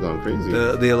draft has gone crazy.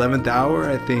 The 11th hour,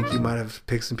 I think you might have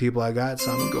picked some people I got,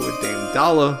 so I'm going to go with Dame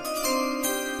Dollar.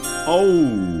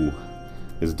 Oh,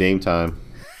 it's Dame time.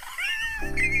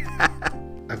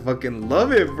 I fucking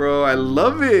love it, bro. I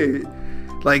love it.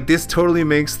 Like, this totally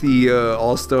makes the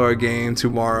All-Star game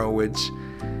tomorrow, which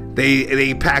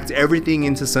they packed everything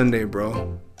into Sunday,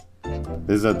 bro.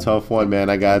 This is a tough one, man.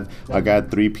 I got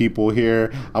 3 people here.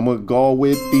 I'm gonna go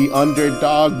with the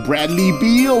underdog, Bradley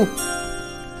Beal.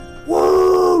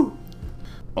 Woo!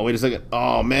 Oh, wait a second.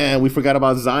 Oh man, we forgot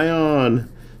about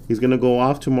Zion. He's gonna go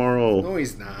off tomorrow. No,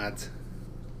 he's not.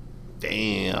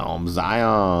 Damn,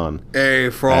 Zion. Hey,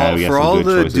 for all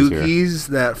the Dookies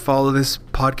that follow this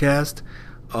podcast,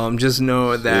 just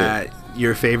know that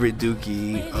your favorite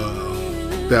Dookie,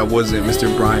 that wasn't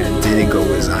Mr. Brian, didn't go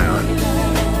with Zion.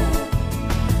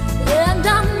 And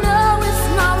I know it's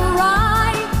not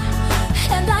right,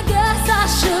 and I guess I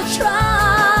should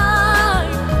try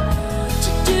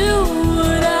to do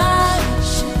what I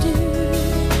should do,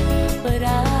 but I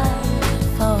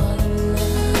fall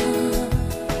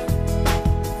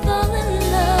in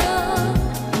love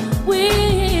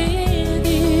with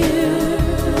you.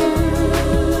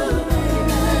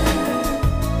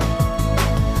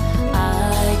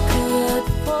 I could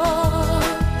fall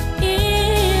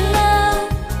in love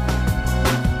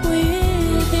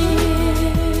with you.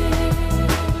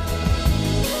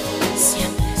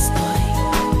 Siempre estoy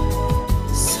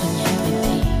soñando en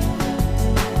ti,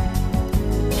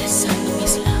 besando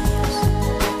mis labios,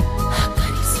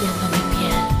 acariciando mi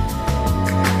piel,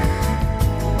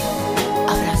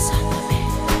 abrazándome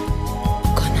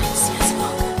con ansias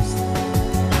locas,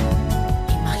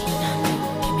 imaginando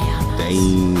que me amas.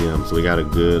 Damn. So we got a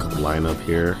good lineup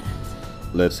here.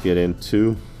 Let's get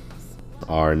into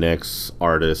our next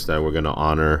artist that we're gonna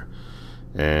honor.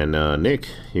 And Nick,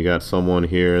 you got someone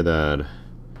here that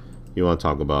you want to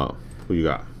talk about? Who you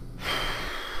got?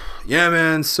 Yeah,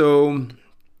 man. So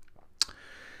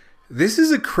this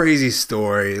is a crazy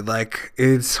story. Like,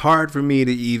 it's hard for me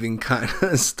to even kind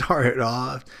of start it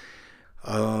off.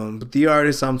 But the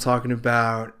artist I'm talking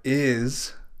about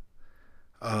is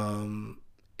a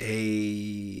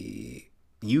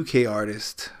UK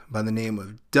artist by the name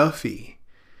of Duffy.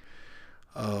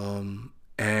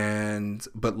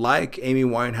 But like Amy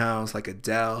Winehouse, like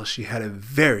Adele, she had a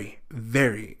very,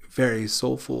 very, very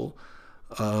soulful,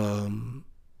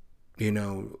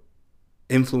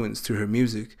 influence to her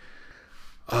music.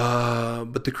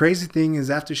 But the crazy thing is,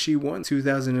 after she won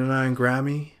 2009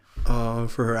 Grammy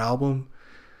for her album,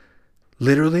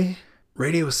 literally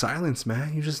radio silence,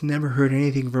 man. You just never heard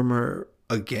anything from her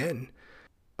again.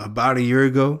 About a year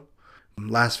ago,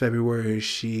 last February,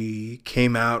 she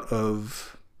came out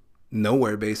of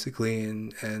nowhere basically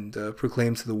and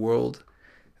proclaimed to the world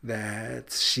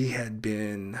that she had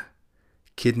been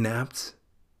kidnapped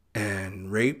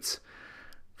and raped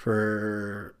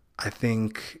for, I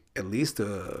think, at least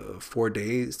 4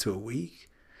 days to a week.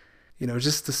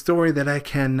 Just a story that I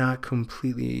cannot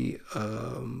completely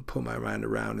put my mind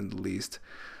around in the least.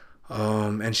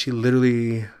 And she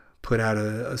literally put out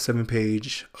a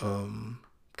 7-page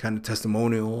kind of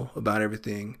testimonial about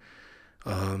everything.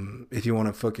 If you want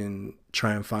to fucking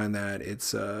try and find that,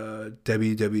 it's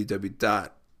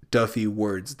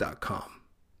www.duffywords.com.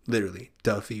 Literally,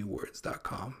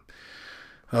 duffywords.com.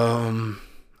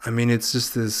 It's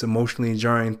just this emotionally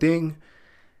jarring thing.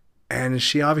 And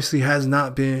she obviously has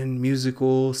not been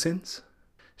musical since.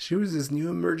 She was this new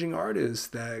emerging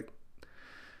artist that,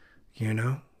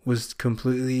 was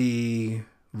completely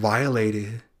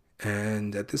violated.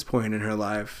 And at this point in her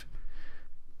life,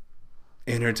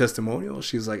 in her testimonial,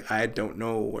 she's like, I don't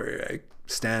know where I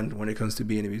stand when it comes to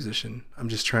being a musician. I'm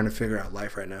just trying to figure out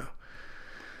life right now.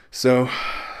 So,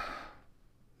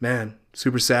 man,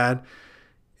 super sad.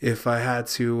 If I had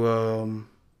to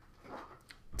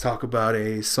talk about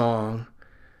a song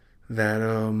that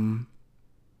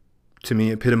to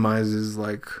me epitomizes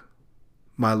like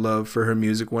my love for her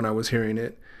music when I was hearing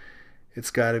it, it's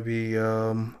got to be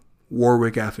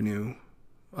Warwick Avenue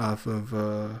off of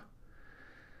the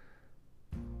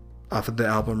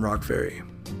album Rock Ferry.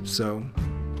 So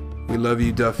we love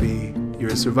you, Duffy.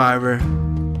 You're a survivor.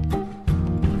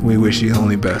 We wish you the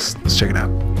only best. Let's check it out.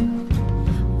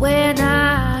 When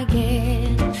I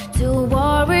get to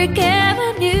Warwick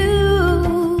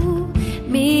Avenue,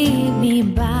 meet me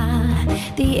by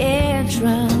the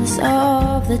entrance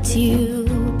of the tube.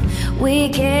 We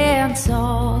can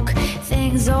talk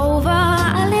things over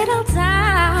a little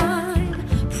time.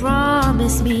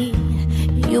 Promise me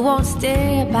you won't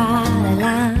stay by the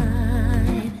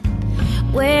line.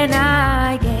 When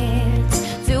I get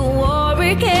to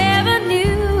Warwick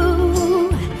Avenue,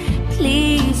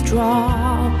 please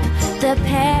drop the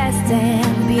past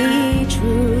and be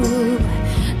true.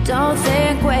 Don't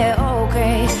think we're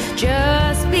okay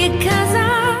just because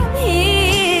I'm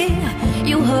here.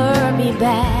 You hurt me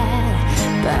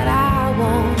bad, but I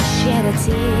won't shed a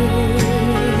tear.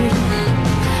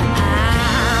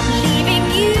 I'm leaving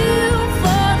you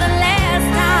for the last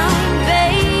time,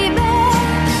 baby.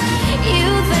 You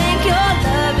think you're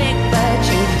loving, but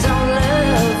you don't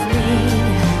love me.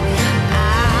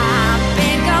 I've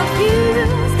been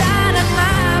confused out of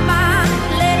my mind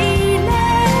lately.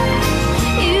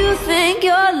 You think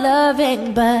you're loving,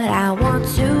 but I want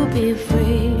to be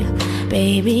free.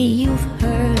 Baby, you've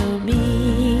hurt me.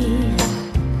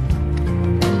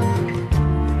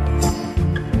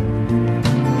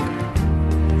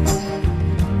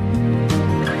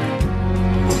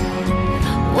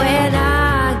 When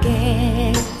I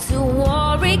get to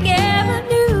Warwick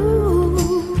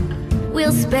Avenue,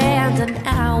 we'll spend an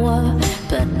hour,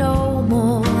 but no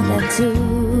more than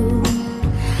 2.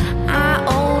 Our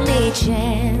only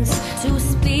chance to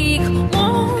speak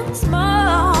once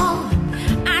more.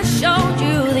 I showed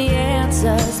you the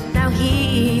answers, now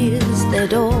here's the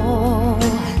door.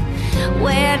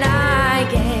 When I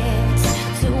get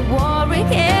to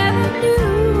Warwick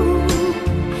Avenue,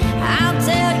 I'll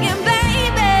tell you,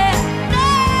 baby,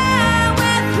 now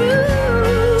we're through.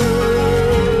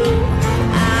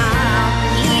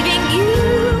 I'm leaving you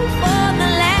for the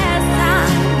last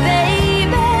time,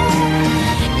 baby.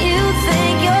 You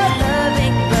think you're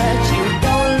loving, but you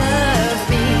don't love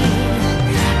me.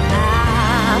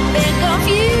 I've been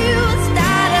confused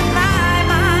out of my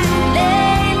mind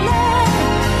lately.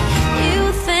 You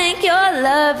think you're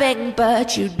loving,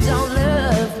 but you don't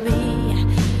love me.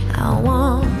 I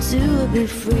want to be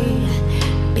free.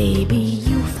 Baby,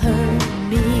 you've hurt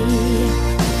me.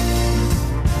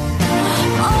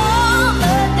 All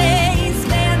the days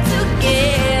spent together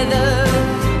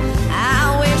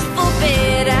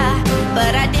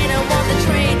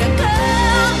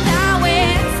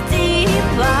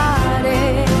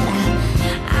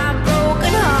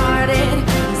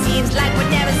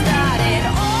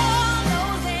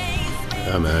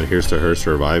Yeah, man, here's to her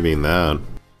surviving that.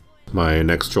 My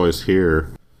next choice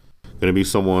here, gonna be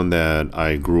someone that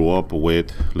I grew up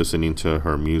with, listening to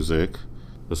her music.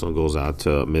 This one goes out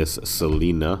to Miss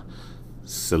Selena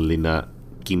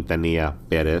Quintanilla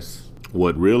Perez.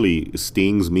 What really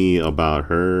stings me about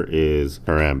her is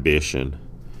her ambition.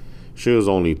 She was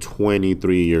only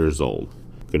 23 years old,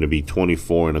 gonna be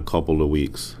 24 in a couple of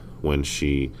weeks when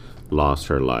she lost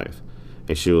her life.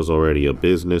 And she was already a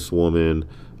businesswoman,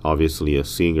 obviously a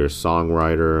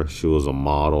singer-songwriter. She was a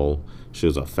model. She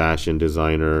was a fashion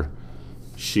designer.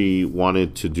 She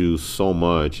wanted to do so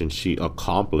much, and she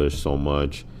accomplished so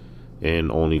much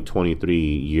in only 23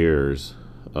 years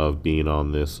of being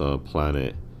on this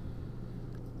planet.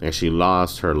 And she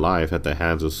lost her life at the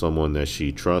hands of someone that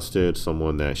she trusted,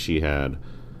 someone that she had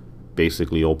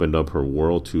basically opened up her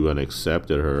world to and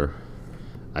accepted her.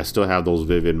 I still have those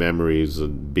vivid memories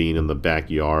of being in the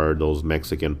backyard, those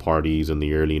Mexican parties in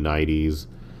the early 90s,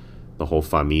 the whole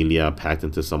familia packed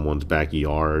into someone's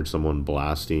backyard, someone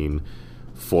blasting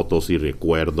Fotos y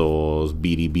Recuerdos,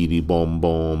 Bidi Bidi Bom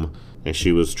Bom. And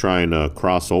she was trying to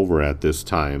cross over at this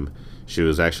time. She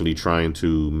was actually trying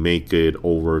to make it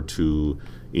over to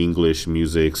English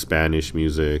music, Spanish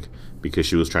music, because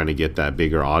she was trying to get that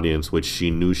bigger audience, which she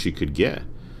knew she could get.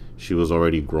 She was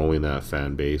already growing that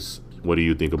fan base. What do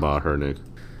you think about her, Nick?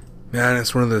 Man,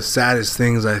 it's one of the saddest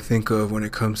things I think of when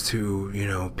it comes to,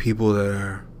 people that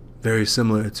are very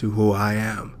similar to who I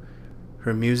am.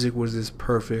 Her music was this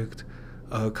perfect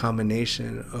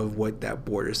combination of what that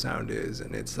border sound is,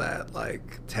 and it's that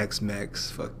like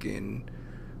Tex-Mex fucking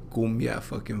cumbia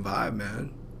fucking vibe,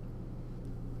 man.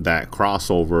 That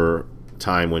crossover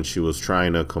time when she was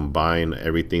trying to combine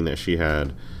everything that she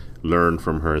had learned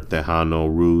from her Tejano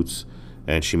roots,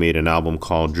 and she made an album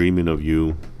called Dreaming of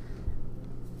You.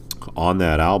 On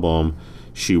that album,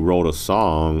 she wrote a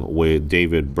song with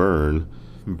David Byrne.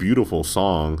 Beautiful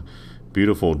song,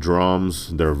 beautiful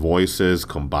drums, their voices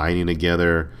combining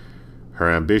together. Her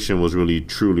ambition was really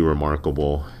truly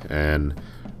remarkable, and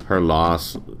her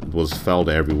loss was felt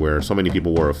everywhere. So many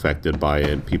people were affected by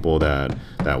it. People that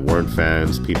weren't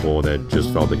fans, people that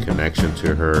just felt a connection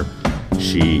to her.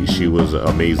 She was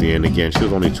amazing, and again, she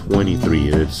was only 23.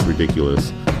 It's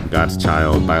ridiculous. God's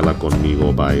Child, Baila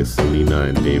Conmigo by Selena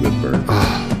and David Byrne.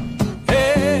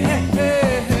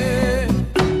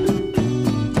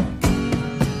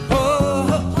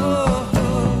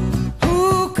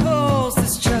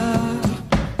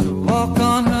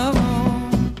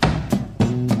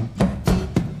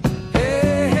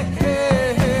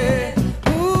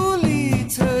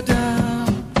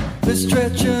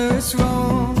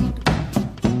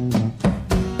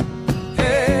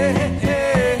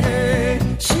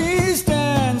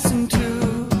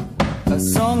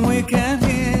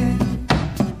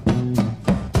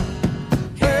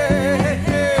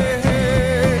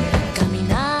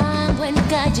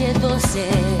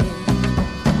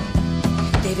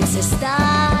 Debes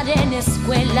estar en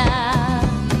escuela,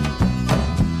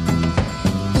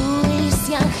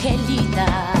 dulce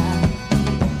angelita.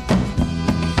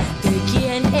 ¿De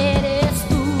quién eres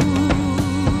tú?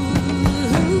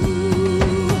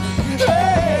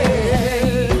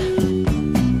 Hey.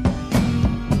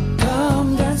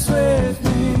 Come dance with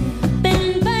me.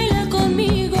 Ven, baila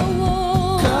conmigo.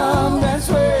 Come dance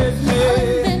with me.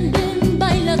 Ven, ven,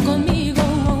 baila conmigo.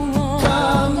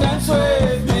 Come dance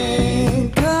with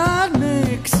me. God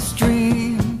makes us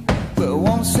dream, but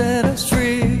won't set us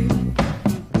free.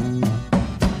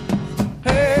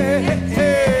 Hey, hey,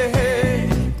 hey, hey.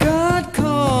 God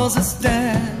calls us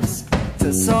dance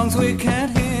to songs we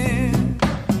can't hear.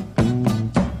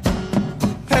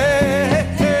 Hey, hey,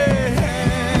 hey,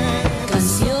 hey.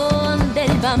 Canción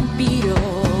del vampiro,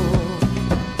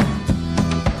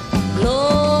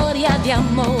 gloria de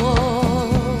amor,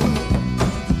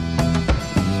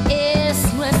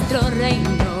 es nuestro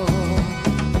reino,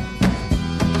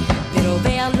 pero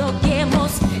vean lo que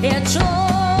hemos hecho.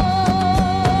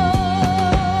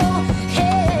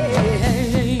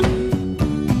 Hey,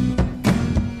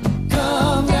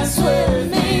 come dance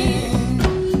with me.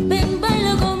 Ven,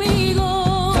 baila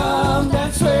conmigo. Come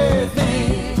dance with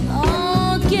me.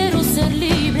 Oh, quiero ser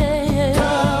libre.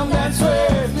 Come dance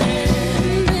with me.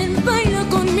 Ven, baila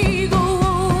conmigo.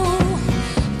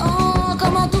 Oh,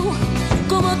 como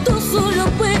tú solo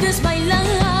puedes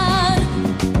bailar.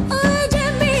 Oye,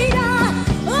 mira,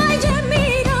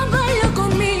 baila conmigo.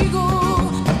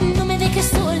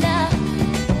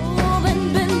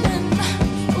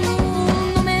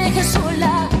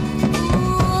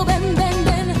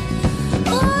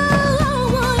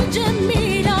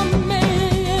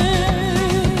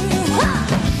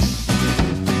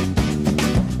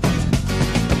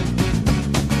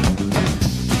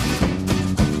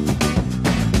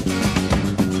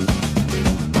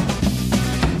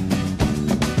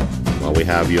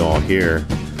 have you all here,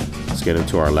 let's get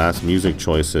into our last music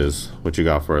choices. What you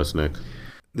got for us, Nick?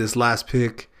 This last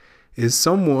pick is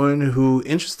someone who,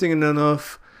 interesting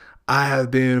enough, I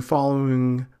have been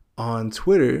following on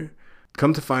Twitter.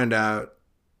 Come to find out,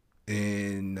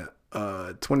 in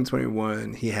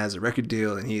 2021, he has a record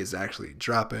deal and he is actually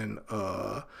dropping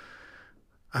a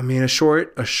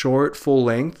short full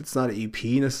length. It's not an EP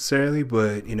necessarily,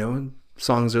 but you know,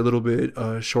 songs are a little bit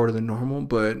shorter than normal,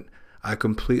 but I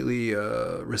completely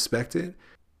respect it.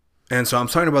 And so I'm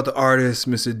talking about the artist,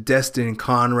 Mr. Destin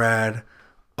Conrad.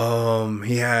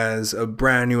 He has a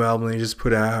brand new album he just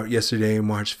put out yesterday,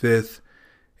 March 5th.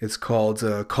 It's called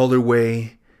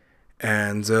Colorway.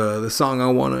 And the song I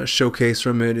want to showcase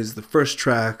from it is the first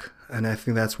track. And I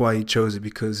think that's why he chose it,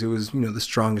 because it was, you know, the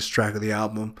strongest track of the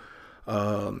album,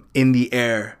 In the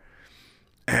Air.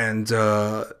 And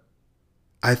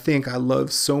I think I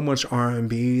love so much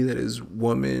R&B that is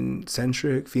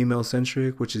woman-centric,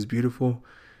 female-centric, which is beautiful.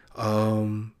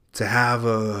 To have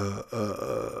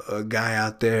a guy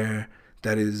out there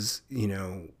that is, you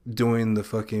know, doing the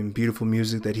fucking beautiful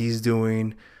music that he's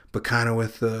doing, but kind of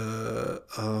with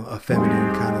a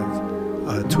feminine kind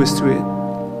of twist to it,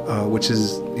 which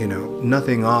is, you know,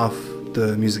 nothing off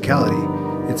the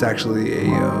musicality. It's actually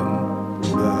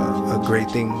a great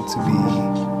thing to be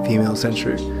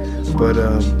female-centric. But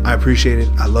I appreciate it.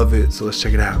 I love it. So let's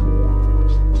check it out.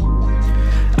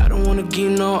 I don't wanna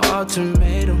give no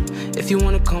ultimatum. If you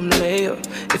wanna come lay up,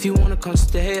 if you wanna come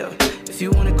stay up, if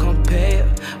you wanna come pay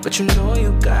up. But you know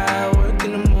you got work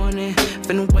in the morning,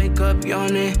 finna wake up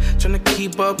yawning, tryna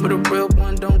keep up with a real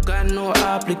one, don't got no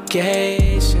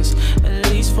obligations. At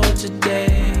least for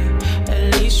today,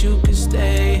 at least you can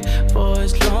stay for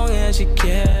as long as you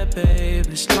care, babe.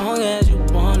 As long as you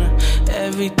wanna,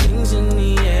 everything's in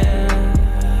the air.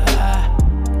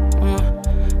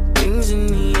 Things in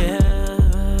the air.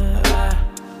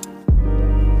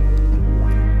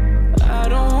 I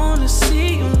don't wanna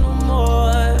see you no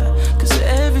more, cause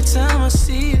every time I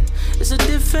see it, it's a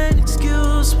different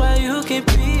excuse why you can't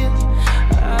be it.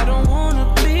 I don't wanna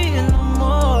be it no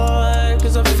more,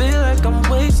 cause I feel like I'm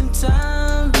wasting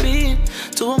time being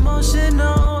too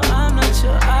emotional. I'm not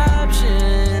your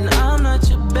option, I'm not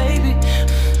your baby.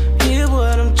 Hear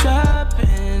what I'm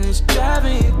dropping, it's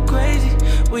driving you crazy.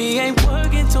 We ain't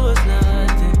working towards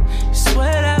nothing, you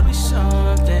swear that we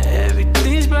something.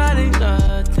 Everything's probably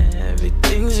nothing,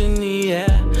 everything's in the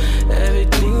air,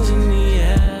 everything's in the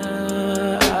air.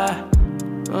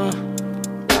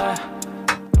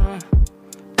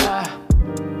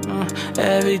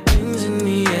 Everything's in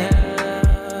the air.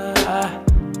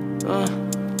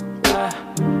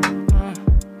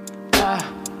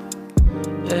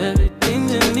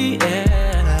 Everything's in the air.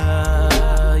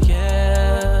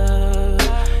 Yeah,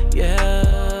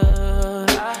 yeah,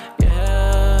 yeah.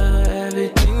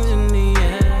 Everything's in the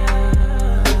air.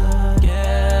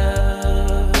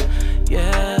 Yeah,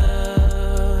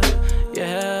 yeah,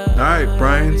 yeah. All right,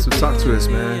 Brian, so talk to us,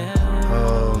 man.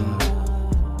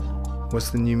 What's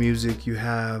the new music you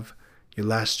have? Your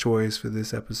last choice for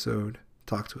this episode?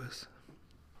 Talk to us.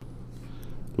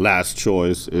 Last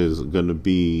choice is going to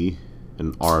be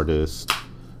an artist,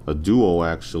 a duo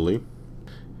actually,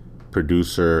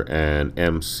 producer and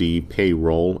MC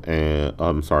Payroll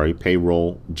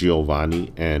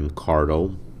Giovanni and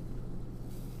Cardo.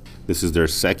 This is their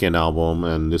second album,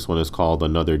 and this one is called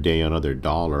Another Day, Another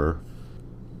Dollar.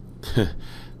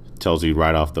 Tells you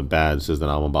right off the bat, this is an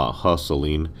album about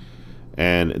hustling.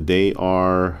 And they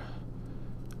are,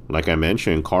 like I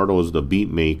mentioned, Cardo is the beat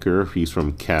maker. He's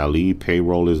from Cali.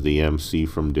 Payroll is the MC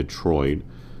from Detroit.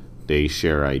 They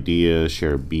share ideas,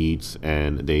 share beats,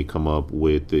 and they come up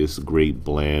with this great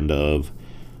blend of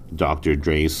Dr.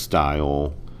 Dre's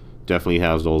style. Definitely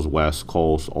has those West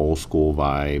Coast old school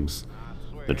vibes.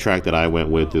 The track that I went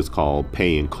with is called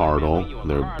Pay and Cardo.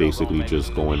 They're basically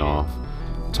just going off,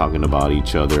 talking about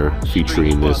each other,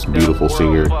 featuring this beautiful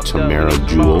singer Tamara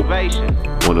Jewel,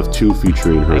 one of two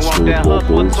featuring her smooth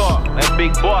vocals.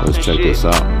 Let's check this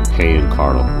out, Pay and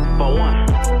Cardo.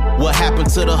 What happened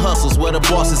to the hustles, where the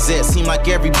bosses at? Seem like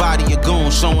everybody a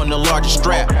goon, showing the largest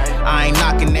strap. I ain't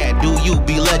knocking that, do you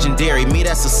be legendary? Me,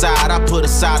 that's a side I put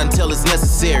aside until it's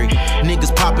necessary.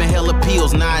 Niggas popping hella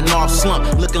pills, nodding off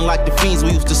slump, looking like the fiends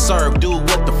we used to serve. Dude,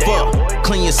 what the fuck?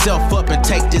 Clean yourself up and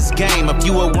take this game. If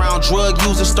you around drug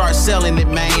users, start selling it,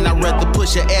 man. I'd rather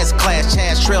push a S-Class,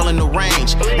 Chaz trail in the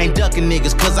range. Ain't ducking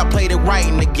niggas, cause I played it right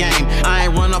in the game. I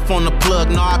ain't run up on the plug,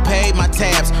 no, I paid my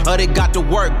tabs. Or they got to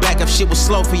work back if shit was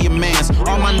slow for you, your mans.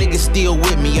 All my niggas still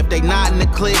with me. If they not in the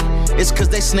clique, it's cause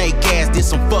they snake ass, did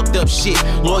some fucked up shit.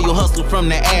 Loyal hustler from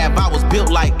the Ave, I was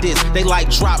built like this. They like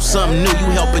drop something new,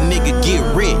 you help a nigga get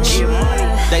rich.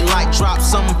 They like drop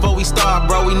something before we start,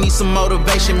 bro. We need some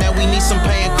motivation, man. We need some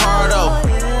paying cardo.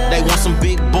 They want some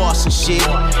big boss and shit.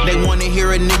 They wanna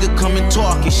hear a nigga come and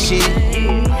talk and shit.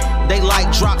 They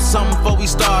like drop something before we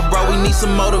start, bro. We need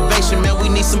some motivation, man. We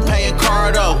need some paying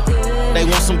cardo. They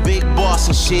want some big boss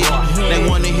and shit. They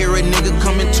wanna hear a nigga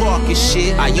come and talk and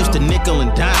shit. I used to nickel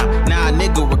and dime, now a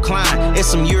nigga recline. It's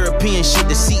some European shit,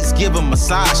 the seats give a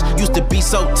massage. Used to be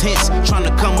so tense, trying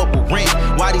to come up with rent.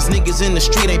 Why these niggas in the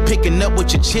street ain't picking up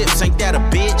with your chips? Ain't that a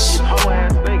bitch?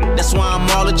 That's why I'm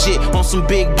all legit, on some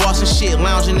big boss and shit.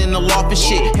 Lounging in the loft and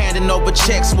shit, handing over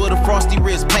checks with a frosty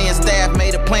wrist. Paying staff,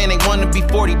 made a plan, they wanna be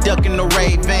 40 ducking the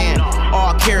Ray-Ban.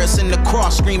 All carrots in the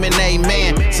cross, screaming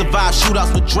amen. Survive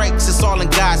shootouts with Drakes, it's all in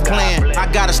God's plan.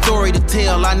 I got a story to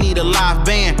tell, I need a live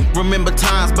band. Remember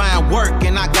times buying work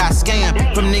and I got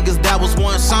scammed. From niggas that was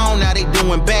one song, now they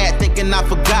doing bad. Thinking I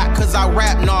forgot cause I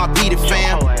rap, no I beat it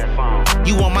fam.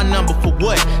 You want my number for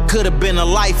what? Could've been a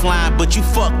lifeline, but you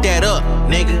fucked that up,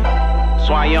 nigga. That's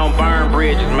why you don't burn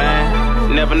bridges, man.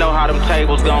 You never know how them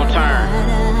tables gon' turn.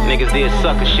 Niggas did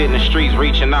sucker shit in the streets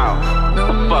reaching out.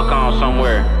 But fuck on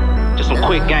somewhere. Just some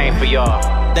quick game for y'all.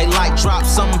 They like drop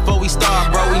something before we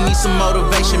start, bro. We need some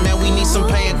motivation, man. We need some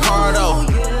paying cardo.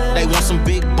 They want some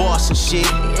big boss and shit.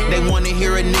 They wanna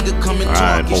hear a nigga come and talk.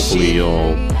 Alright, hopefully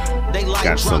y'all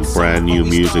got some brand new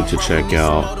music to check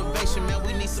out.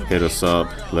 Hit us up,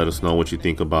 let us know what you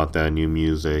think about that new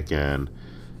music, and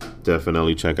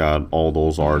definitely check out all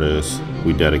those artists.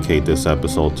 We dedicate this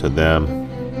episode to them.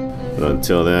 But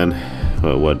until then,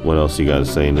 what else you gotta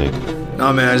say, Nick?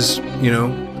 Nah, man, I just,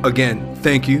 again,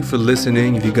 thank you for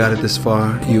listening. If you got it this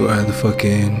far, you are the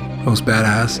fucking most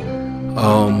badass.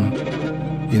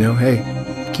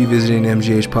 Hey, keep visiting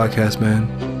MGH Podcast,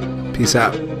 man. Peace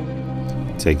out.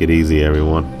 Take it easy,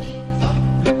 everyone.